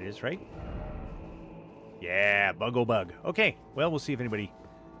 There it is, right? Yeah, bug o bug. Okay, well, we'll see if anybody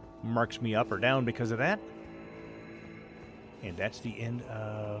marks me up or down because of that. And that's the end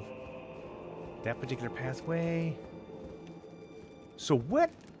of that particular pathway. So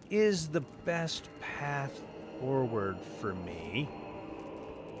what is the best path forward for me?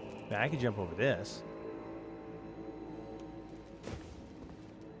 Now, I could jump over this.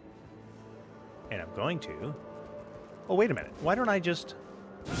 And I'm going to. Oh, wait a minute. Why don't I just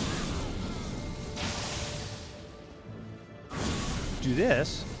do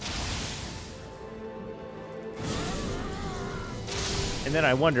this? And then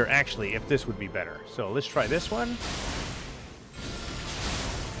I wonder, actually, if this would be better. So let's try this one.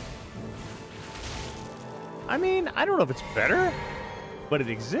 I mean, I don't know if it's better. but it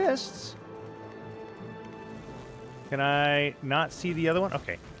exists. Can I not see the other one?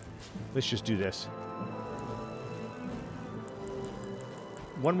 Okay. Let's just do this.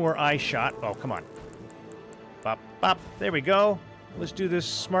 One more eye shot. Oh, come on. Bop, bop. There we go. Let's do this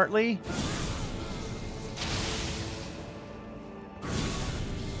smartly.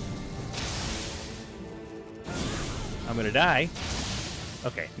 I'm gonna die.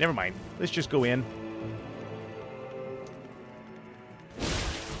 Okay, never mind. Let's just go in.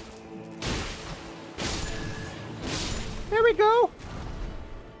 There we go.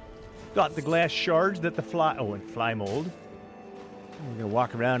 Got the glass shards that the fly... Oh, and fly mold. I'm gonna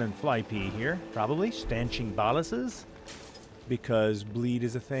walk around and fly pee here, probably. Stanching boluses. Because bleed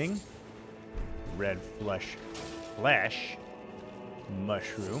is a thing. Red flesh.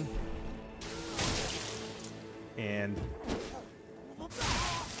 Mushroom. And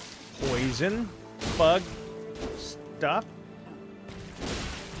poison, bug, stuff.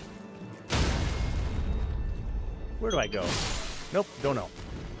 Where do I go? Nope, don't know.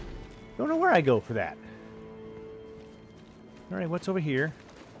 Don't know where I go for that. All right, what's over here?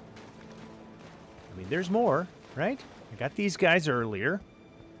 I mean, there's more, right? I got these guys earlier.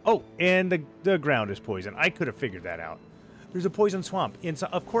 Oh, and the ground is poison. I could have figured that out. There's a poison swamp.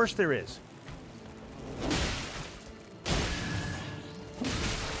 Of course there is.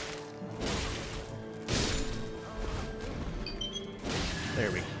 There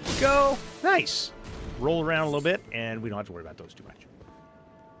we go. Nice. Roll around a little bit, and we don't have to worry about those too much.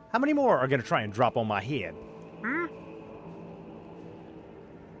 How many more are going to try and drop on my head?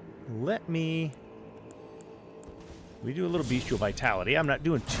 Let me... We do a little bestial vitality. I'm not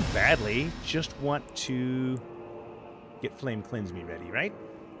doing too badly. Just want to get Flame Cleanse me ready, right?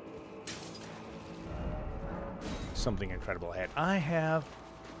 Something incredible ahead. I have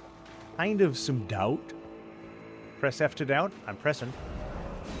kind of some doubt. Press F to doubt. I'm pressing.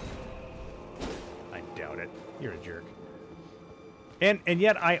 I doubt it. You're a jerk. And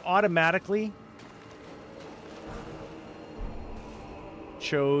yet I automatically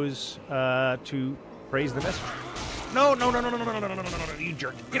chose to praise the messenger. No, you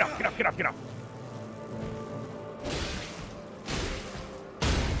jerk. Get off.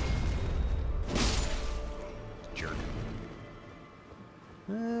 Jerk.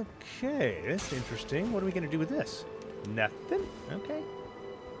 Okay, that's interesting. What are we going to do with this? Nothing? Okay.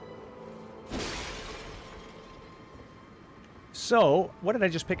 So, what did I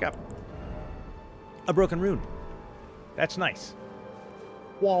just pick up? A broken rune. That's nice.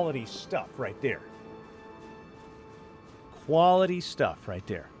 Quality stuff right there. Quality stuff right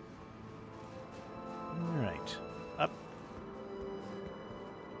there. All right. Up.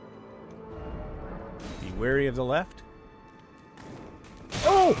 Be wary of the left.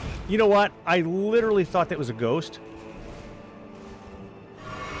 Oh! You know what? I literally thought that was a ghost.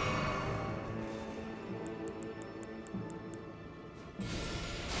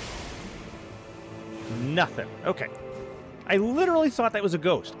 Nothing. Okay. I literally thought that was a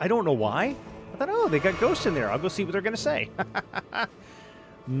ghost. I don't know why. I thought, oh, they got ghosts in there. I'll go see what they're going to say.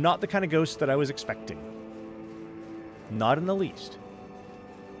 Not the kind of ghost that I was expecting. Not in the least.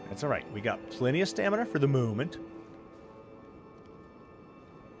 That's all right. We got plenty of stamina for the moment.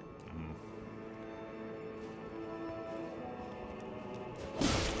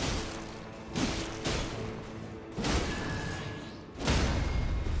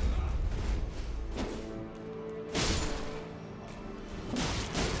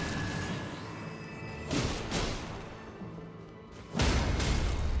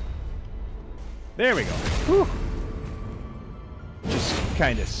 There we go. Whew. Just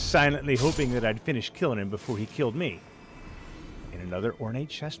kind of silently hoping that I'd finish killing him before he killed me. In another ornate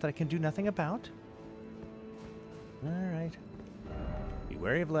chest that I can do nothing about. All right. Be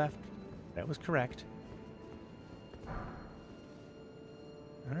wary of left. That was correct. All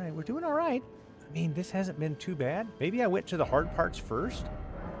right, we're doing all right. I mean, this hasn't been too bad. Maybe I went to the hard parts first.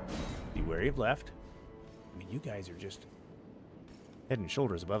 Be wary of left. I mean, you guys are just head and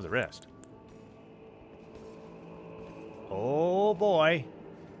shoulders above the rest. Oh, boy.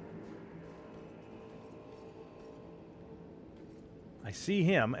 I see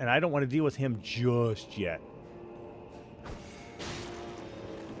him, and I don't want to deal with him just yet.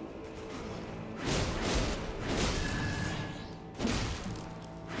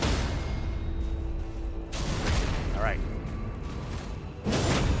 All right.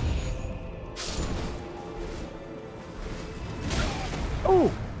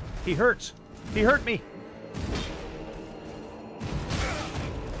 Oh, he hurts. He hurt me.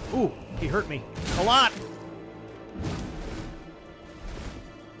 Ooh, he hurt me a lot.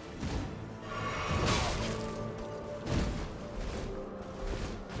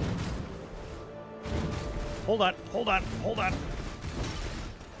 Hold on, hold on, hold on.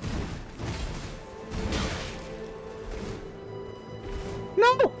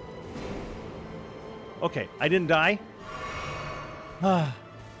 No! Okay, I didn't die. I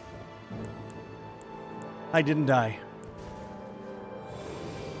didn't die.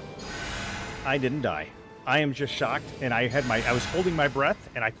 I didn't die. I am just shocked, and I was holding my breath,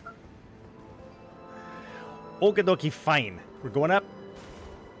 and I... Okie dokie, fine. We're going up.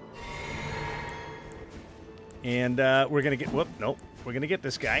 And we're going to get... Whoop, nope. We're going to get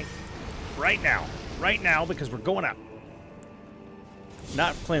this guy. Right now. Right now, because we're going up.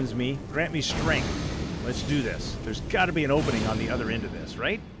 Not cleanse me. Grant me strength. Let's do this. There's got to be an opening on the other end of this,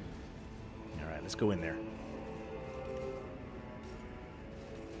 right? All right, let's go in there.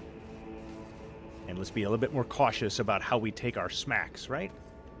 And let's be a little bit more cautious about how we take our smacks, right?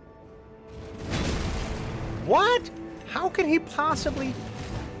 What? How could he possibly...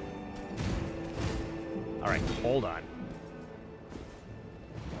 All right, hold on.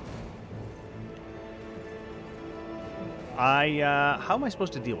 How am I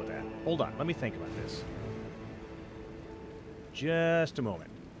supposed to deal with that? Hold on, let me think about this. Just a moment.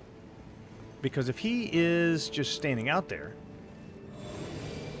 Because if he is just standing out there...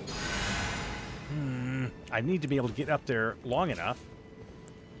 I need to be able to get up there long enough.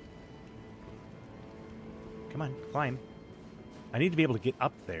 Come on, climb. I need to be able to get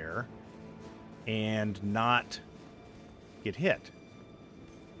up there and not get hit.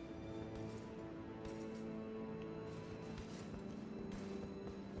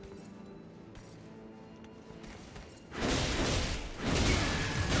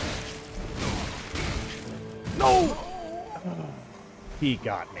 No! He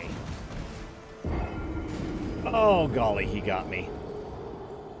got me. Oh, golly, he got me.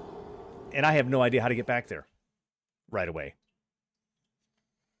 And I have no idea how to get back there right away.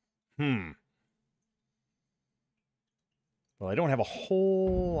 Well, I don't have a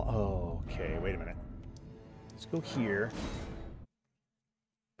whole... Oh, okay, wait a minute. Let's go here.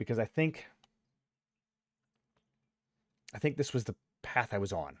 Because I think this was the path I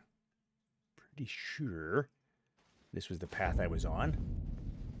was on. Pretty sure this was the path I was on.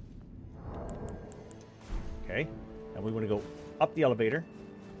 Okay, and we want to go up the elevator,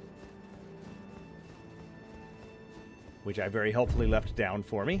 which I very helpfully left down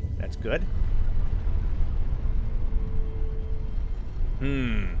for me. That's good. I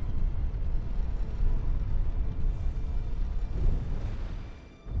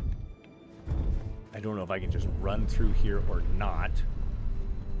don't know if I can just run through here or not.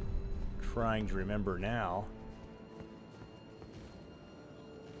 Trying to remember now.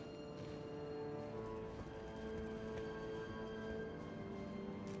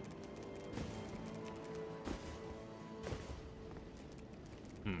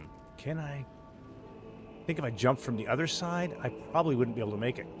 Can I think if I jumped from the other side, I probably wouldn't be able to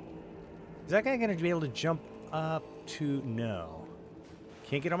make it. Is that guy going to be able to jump up to... No.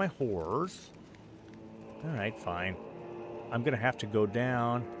 Can't get on my horse. All right, fine. I'm going to have to go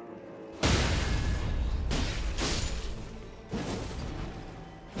down.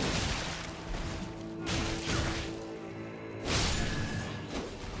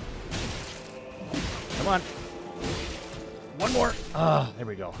 Come on. One more. Ah, there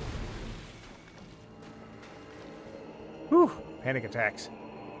we go. Whew, panic attacks.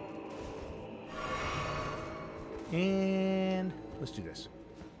 And let's do this.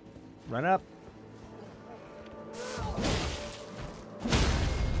 Run up.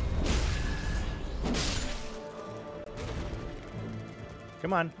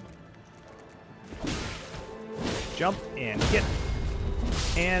 Come on. Jump and hit.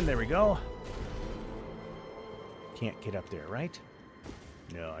 And there we go. Can't get up there, right?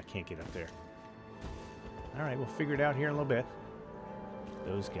 No, I can't get up there. All right, we'll figure it out here in a little bit.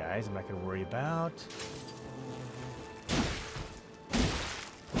 Those guys I'm not going to worry about.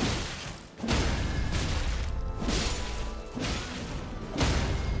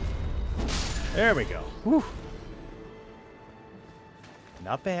 There we go. Whew.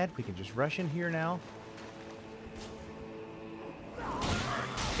 Not bad. We can just rush in here now.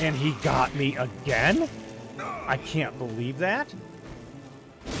 And he got me again? I can't believe that.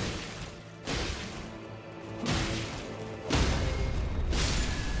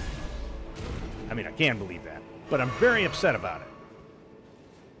 I mean, I can believe that, but I'm very upset about it.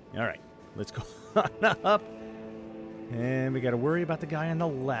 All right, let's go on up. And we got to worry about the guy on the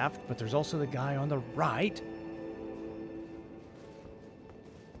left, but there's also the guy on the right.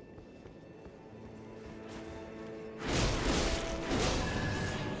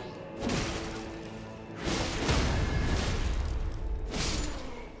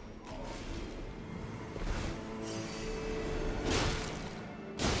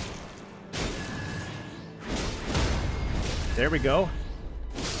 There we go.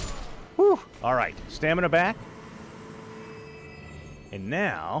 Whew. All right. Stamina back. And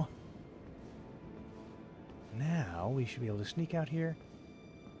now we should be able to sneak out here.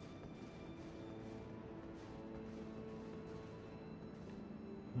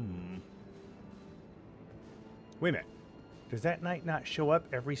 Wait a minute. Does that knight not show up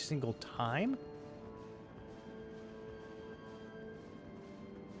every single time?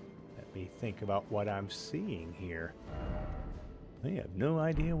 Let me think about what I'm seeing here. I have no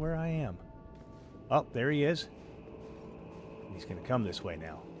idea where I am. Oh, there he is. He's going to come this way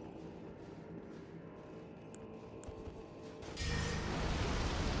now.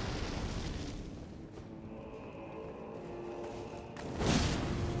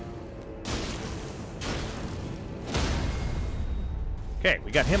 Okay,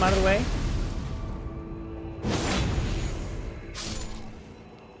 we got him out of the way.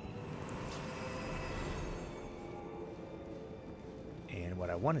 And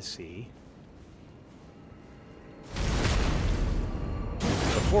what I want to see,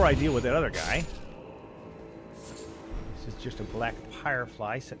 before I deal with that other guy, this is just a black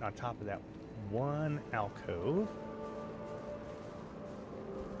firefly sitting on top of that one alcove.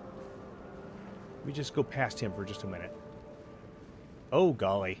 Let me just go past him for just a minute. Oh,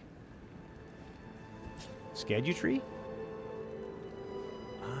 golly. Erdtree?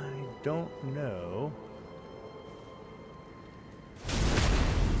 I don't know.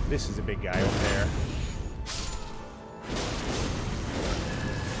 This is a big guy over there.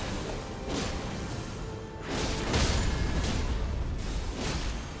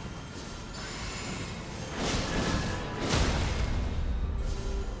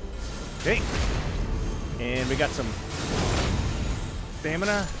 Okay. And we got some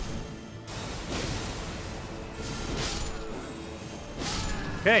stamina.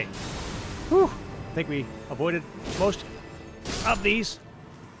 Okay. Whew. I think we avoided most of these.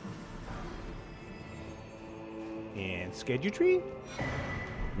 And Erdtree?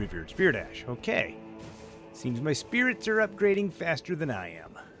 Revered Spear Dash. Okay. Seems my spirits are upgrading faster than I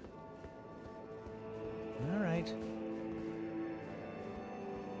am. Alright.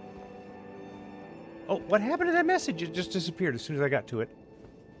 Oh, what happened to that message? It just disappeared as soon as I got to it.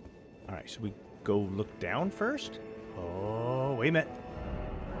 Alright, should we go look down first? Oh, wait a minute.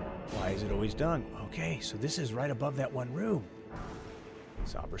 Why is it always done? Okay, so this is right above that one room.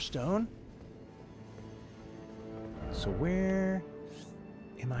 Somber stone. So where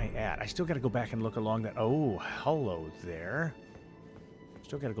am I at? I still got to go back and look along that. Oh, hello there.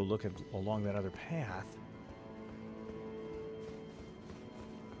 Still got to go look along that other path.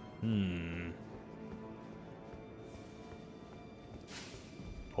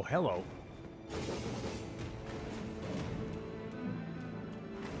 Oh, hello.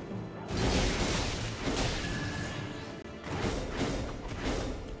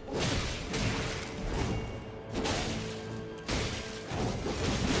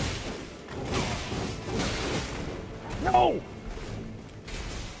 No!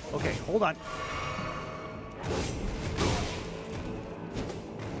 Okay, hold on.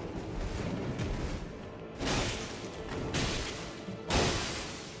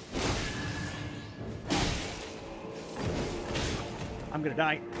 I'm gonna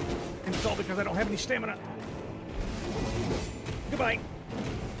die. And it's all because I don't have any stamina. Goodbye.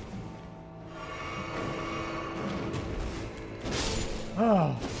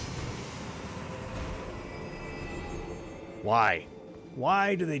 Oh. Why?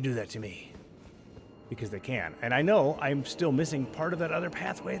 Why do they do that to me? Because they can. And I know I'm still missing part of that other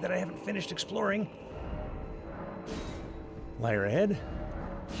pathway that I haven't finished exploring. Liar ahead.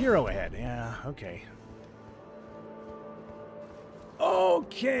 Hero ahead. Yeah, okay.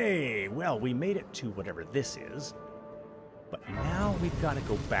 Okay, well, we made it to whatever this is, but now we've got to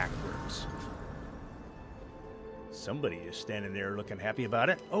go backwards. Somebody is standing there looking happy about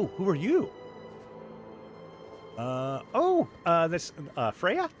it. Oh, who are you? That's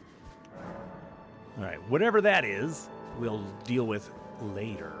Freya? All right, whatever that is, we'll deal with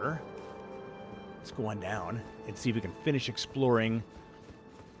later. Let's go on down and see if we can finish exploring.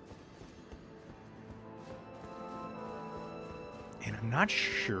 And I'm not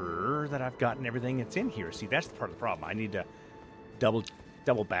sure that I've gotten everything that's in here. See, that's the part of the problem. I need to double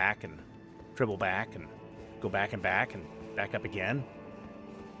back and triple back and go back and back up again.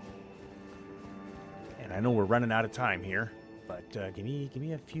 And I know we're running out of time here, but give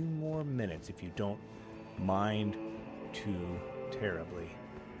me a few more minutes if you don't mind too terribly.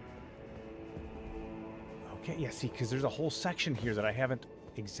 Okay, yeah, see, because there's a whole section here that I haven't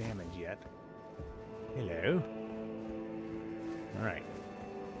examined yet. Hello. All right.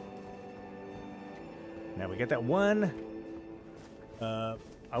 Now we got that one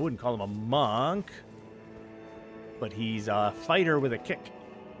I wouldn't call him a monk, but he's a fighter with a kick.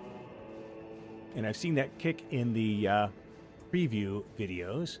 And I've seen that kick in the preview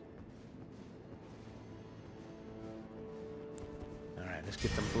videos. Alright, let's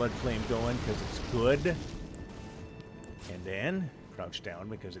get some blood flame going because it's good. And then crouch down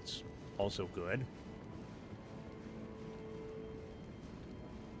because it's also good.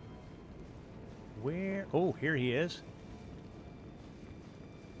 Where? Oh, here he is.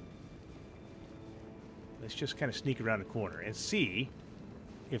 Let's just kind of sneak around the corner and see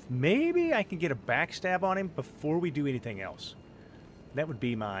if maybe I can get a backstab on him before we do anything else. That would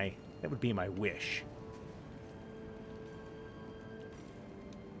be my wish.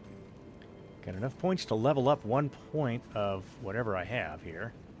 Got enough points to level up 1 point of whatever I have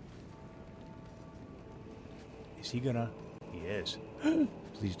here. Is he gonna? He is.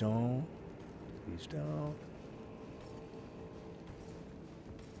 Please don't. Please don't.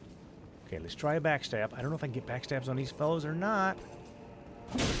 Okay, let's try a backstab. I don't know if I can get backstabs on these fellows or not.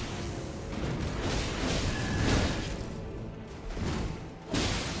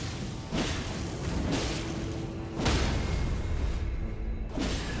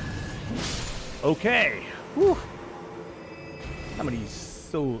 Okay. Whew. How many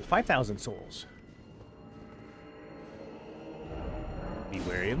souls? 5,000 souls. Be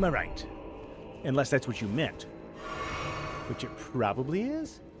wary of my right. Unless that's what you meant. Which it probably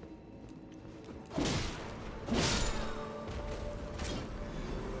is.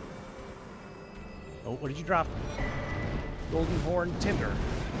 Oh, what did you drop? Golden Horn Tinder.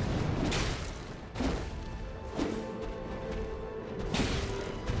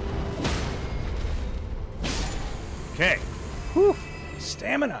 Okay. Whew.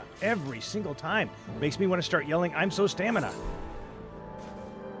 Stamina every single time. Makes me want to start yelling, I'm so stamina.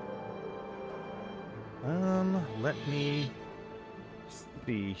 Let me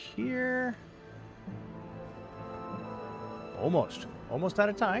see here. Almost out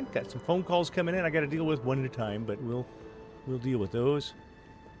of time. Got some phone calls coming in. I got to deal with one at a time, but we'll deal with those.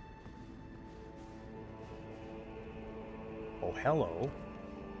 Oh, hello.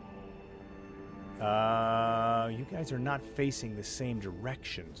 You guys are not facing the same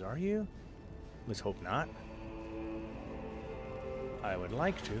directions, are you? Let's hope not. I would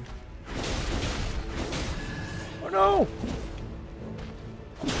like to. Oh no!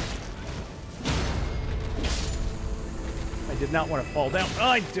 I did not want to fall down.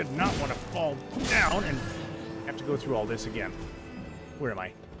 I did not want to fall down and have to go through all this again. Where am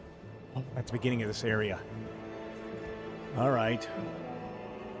I? Oh, at the beginning of this area. All right.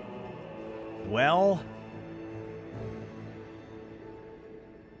 Well,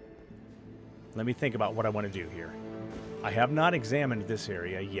 let me think about what I want to do here. I have not examined this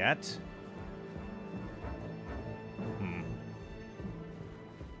area yet.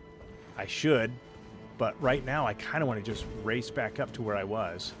 I should, but right now I kind of want to just race back up to where I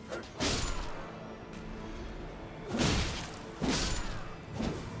was.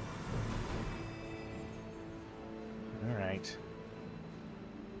 All right.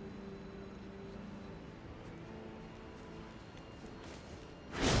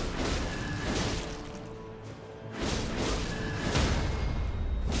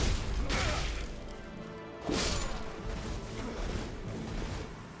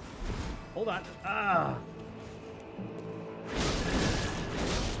 Hold on. Ah.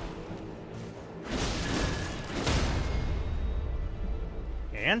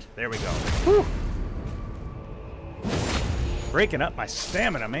 And there we go. Whew. Breaking up my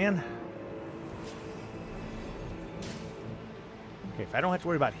stamina, man. Okay, if I don't have to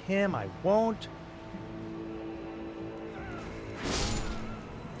worry about him, I won't.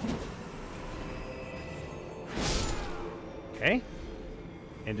 Okay.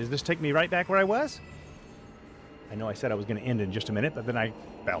 And does this take me right back where I was? I know I said I was going to end in just a minute, but then I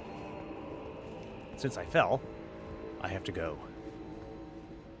fell. Since I fell, I have to go.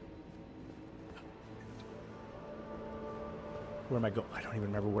 Where am I going? I don't even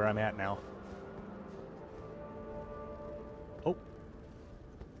remember where I'm at now. Oh.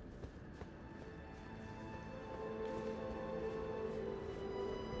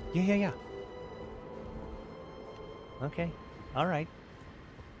 Yeah. Okay. All right.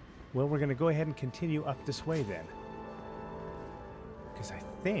 Well, we're going to go ahead and continue up this way then. Because I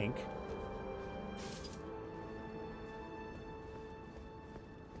think...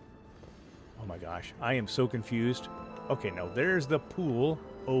 Oh my gosh, I am so confused. Okay, no, there's the pool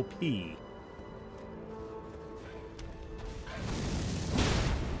OP.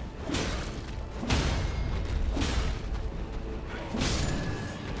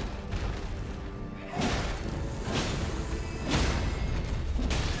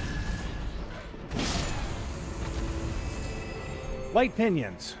 White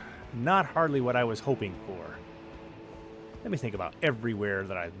pinions. Not hardly what I was hoping for. Let me think about everywhere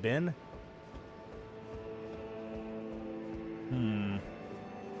that I've been.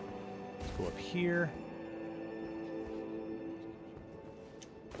 Let's go up here.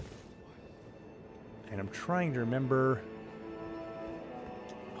 And I'm trying to remember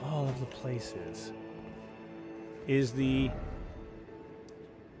all of the places. Is the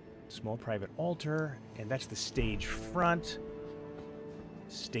small private altar, and that's the stage front.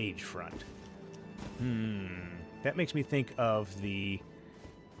 Stage front. That makes me think of the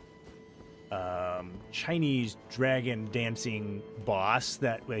Chinese dragon dancing boss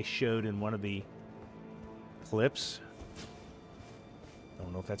that they showed in one of the clips. I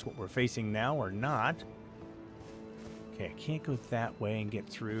don't know if that's what we're facing now or not. Okay, I can't go that way and get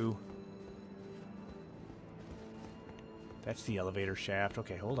through. That's the elevator shaft.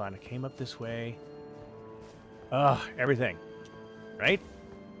 Okay, hold on. I came up this way. Ugh, everything. Right?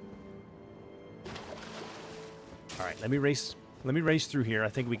 All right, let me race through here. I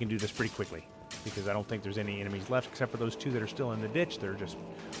think we can do this pretty quickly because I don't think there's any enemies left except for those two that are still in the ditch. They're just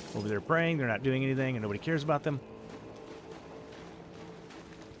over there praying. They're not doing anything and nobody cares about them.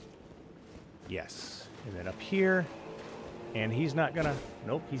 Yes. And then up here. And he's not gonna...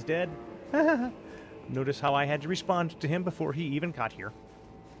 Nope, he's dead. Notice how I had to respond to him before he even got here.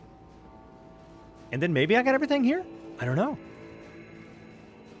 And then maybe I got everything here? I don't know.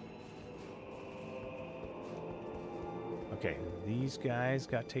 Okay, these guys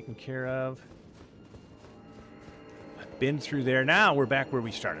got taken care of. I've been through there. Now we're back where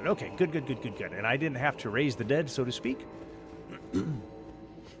we started. Okay, good. And I didn't have to raise the dead, so to speak.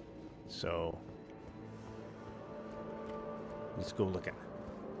 So... let's go looking.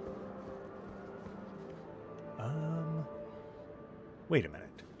 Wait a minute.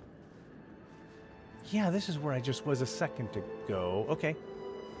 Yeah, this is where I just was a second ago. Okay.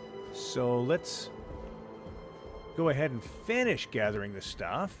 So let's go ahead and finish gathering the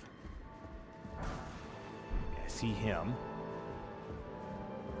stuff. I see him.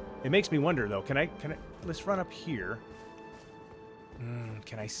 It makes me wonder though, can I let's run up here.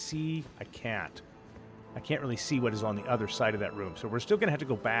 Can I see? I can't. I can't really see what is on the other side of that room. So we're still going to have to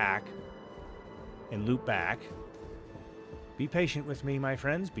go back and loop back. Be patient with me, my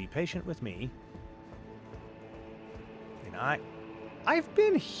friends. Be patient with me. And I've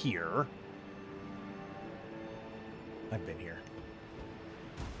been here. I've been here.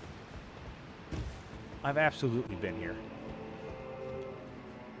 I've absolutely been here.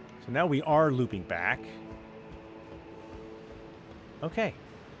 So now we are looping back. Okay.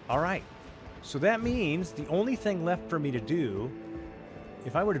 All right. So that means the only thing left for me to do,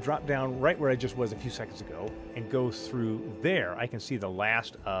 if I were to drop down right where I just was a few seconds ago and go through there, I can see the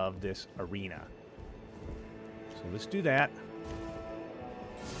last of this arena. So let's do that.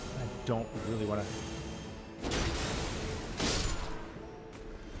 I don't really want to...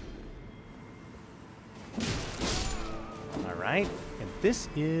 All right. And this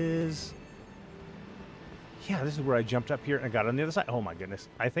is... yeah, this is where I jumped up here and I got on the other side. Oh my goodness.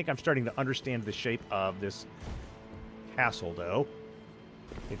 I think I'm starting to understand the shape of this castle, though.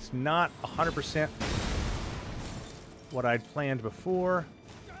 It's not 100% what I'd planned before.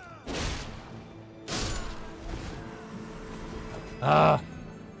 Ah.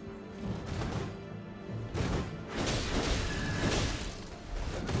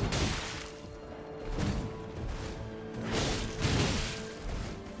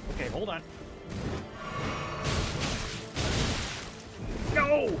 Okay, hold on.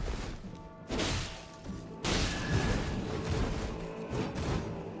 No!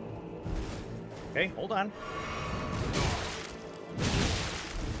 Okay, hold on.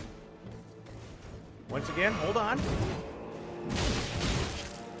 Once again, hold on.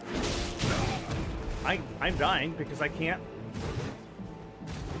 I'm dying because I can't.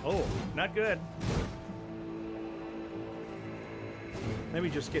 Oh, not good. Let me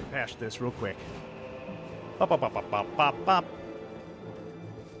just get past this real quick. Pop, pop, pop, pop, pop, pop, pop.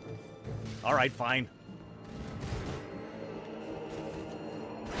 All right, fine.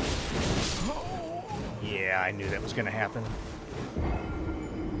 Yeah, I knew that was going to happen.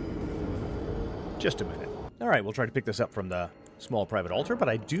 Just a minute. All right, we'll try to pick this up from the small private altar, but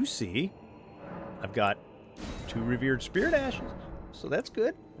I do see I've got 2 revered spirit ashes, so that's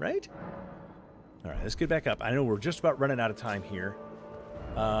good, right? All right, let's get back up. I know we're just about running out of time here.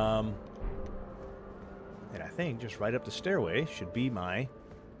 And I think just right up the stairway should be my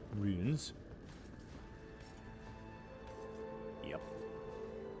runes. Yep.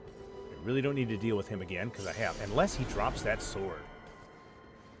 I really don't need to deal with him again, because I have. Unless he drops that sword.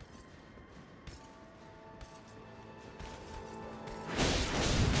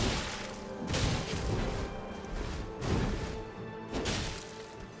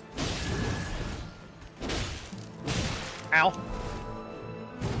 Ow.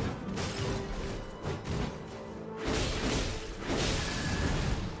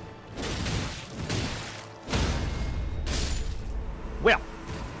 Well.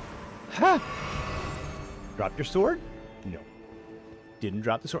 Huh. Drop your sword? No. Didn't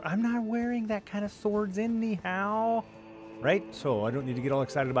drop the sword. I'm not wearing that kind of swords anyhow. Right? So I don't need to get all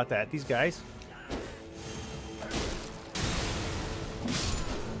excited about that. These guys.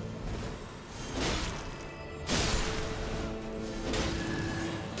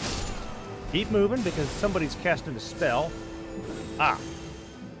 Keep moving because somebody's casting a spell. Ah.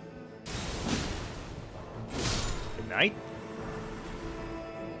 Good night.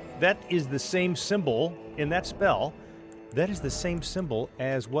 That is the same symbol in that spell. That is the same symbol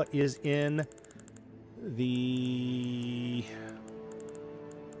as what is in the...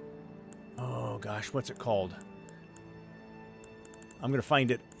 Oh gosh, what's it called? I'm going to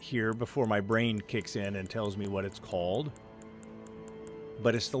find it here before my brain kicks in and tells me what it's called.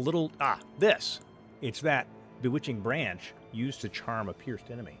 But it's the little... Ah, this. It's that bewitching branch used to charm a pierced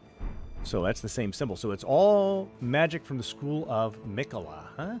enemy. So that's the same symbol. So it's all magic from the school of Mikola,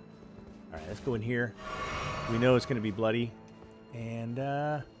 huh? All right, let's go in here. We know it's going to be bloody. And,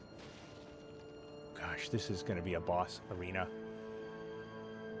 gosh, this is going to be a boss arena.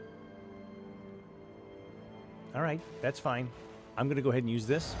 All right, that's fine. I'm going to go ahead and use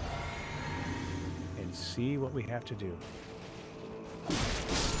this and see what we have to do.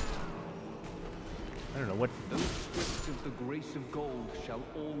 I don't know what... Those stripped of the grace of gold shall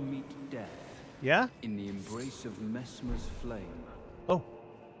all meet death. Yeah? In the embrace of Mesmer's flame. Oh.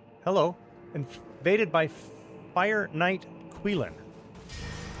 Hello. Invaded by Fire Knight Quillen.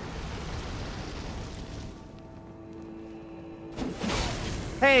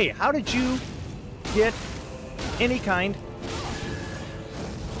 Hey, how did you get any kind...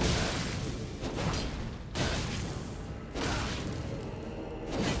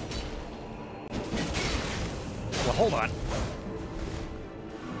 Well, hold on.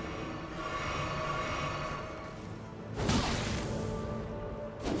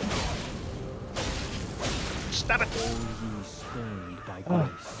 Stop it.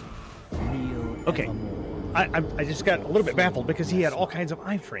 Okay. I just got a little bit baffled because he had all kinds of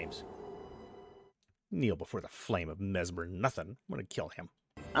iframes. Kneel before the flame of Mesmer nothing. I'm going to kill him.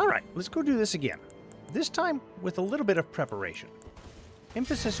 All right, let's go do this again. This time with a little bit of preparation.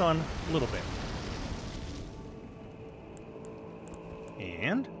 Emphasis on a little bit.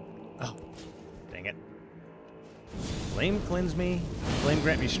 And... Oh, dang it. Flame cleanse me. Flame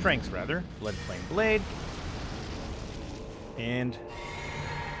grant me strength, rather. Blood flame blade. And...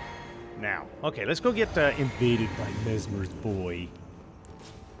 Now. Okay, let's go get invaded by Mesmer's boy.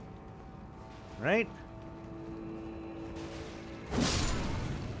 Right?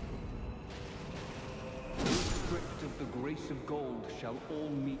 Stripped of the grace of gold shall all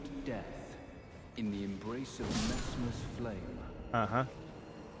meet death. In the embrace of Mesmer's flame. Uh-huh.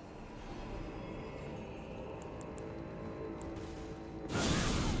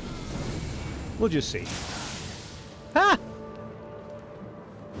 We'll just see. Ha!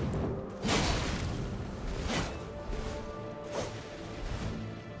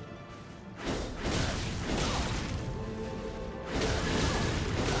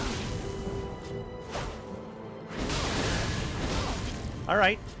 All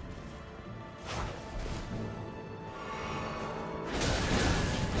right.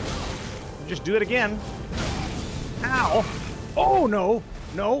 Just do it again. Ow! Oh, no!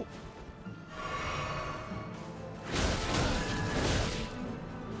 No!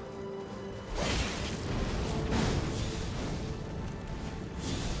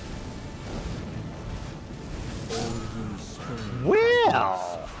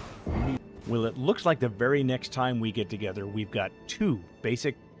 Well, it looks like the very next time we get together, we've got two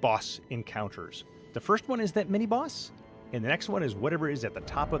basic boss encounters. The first one is that mini-boss, and the next one is whatever is at the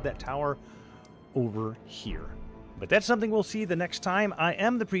top of that tower over here. But that's something we'll see the next time. I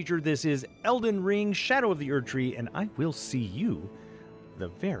am the Preacher. This is Elden Ring, Shadow of the Erdtree, and I will see you the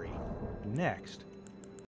very next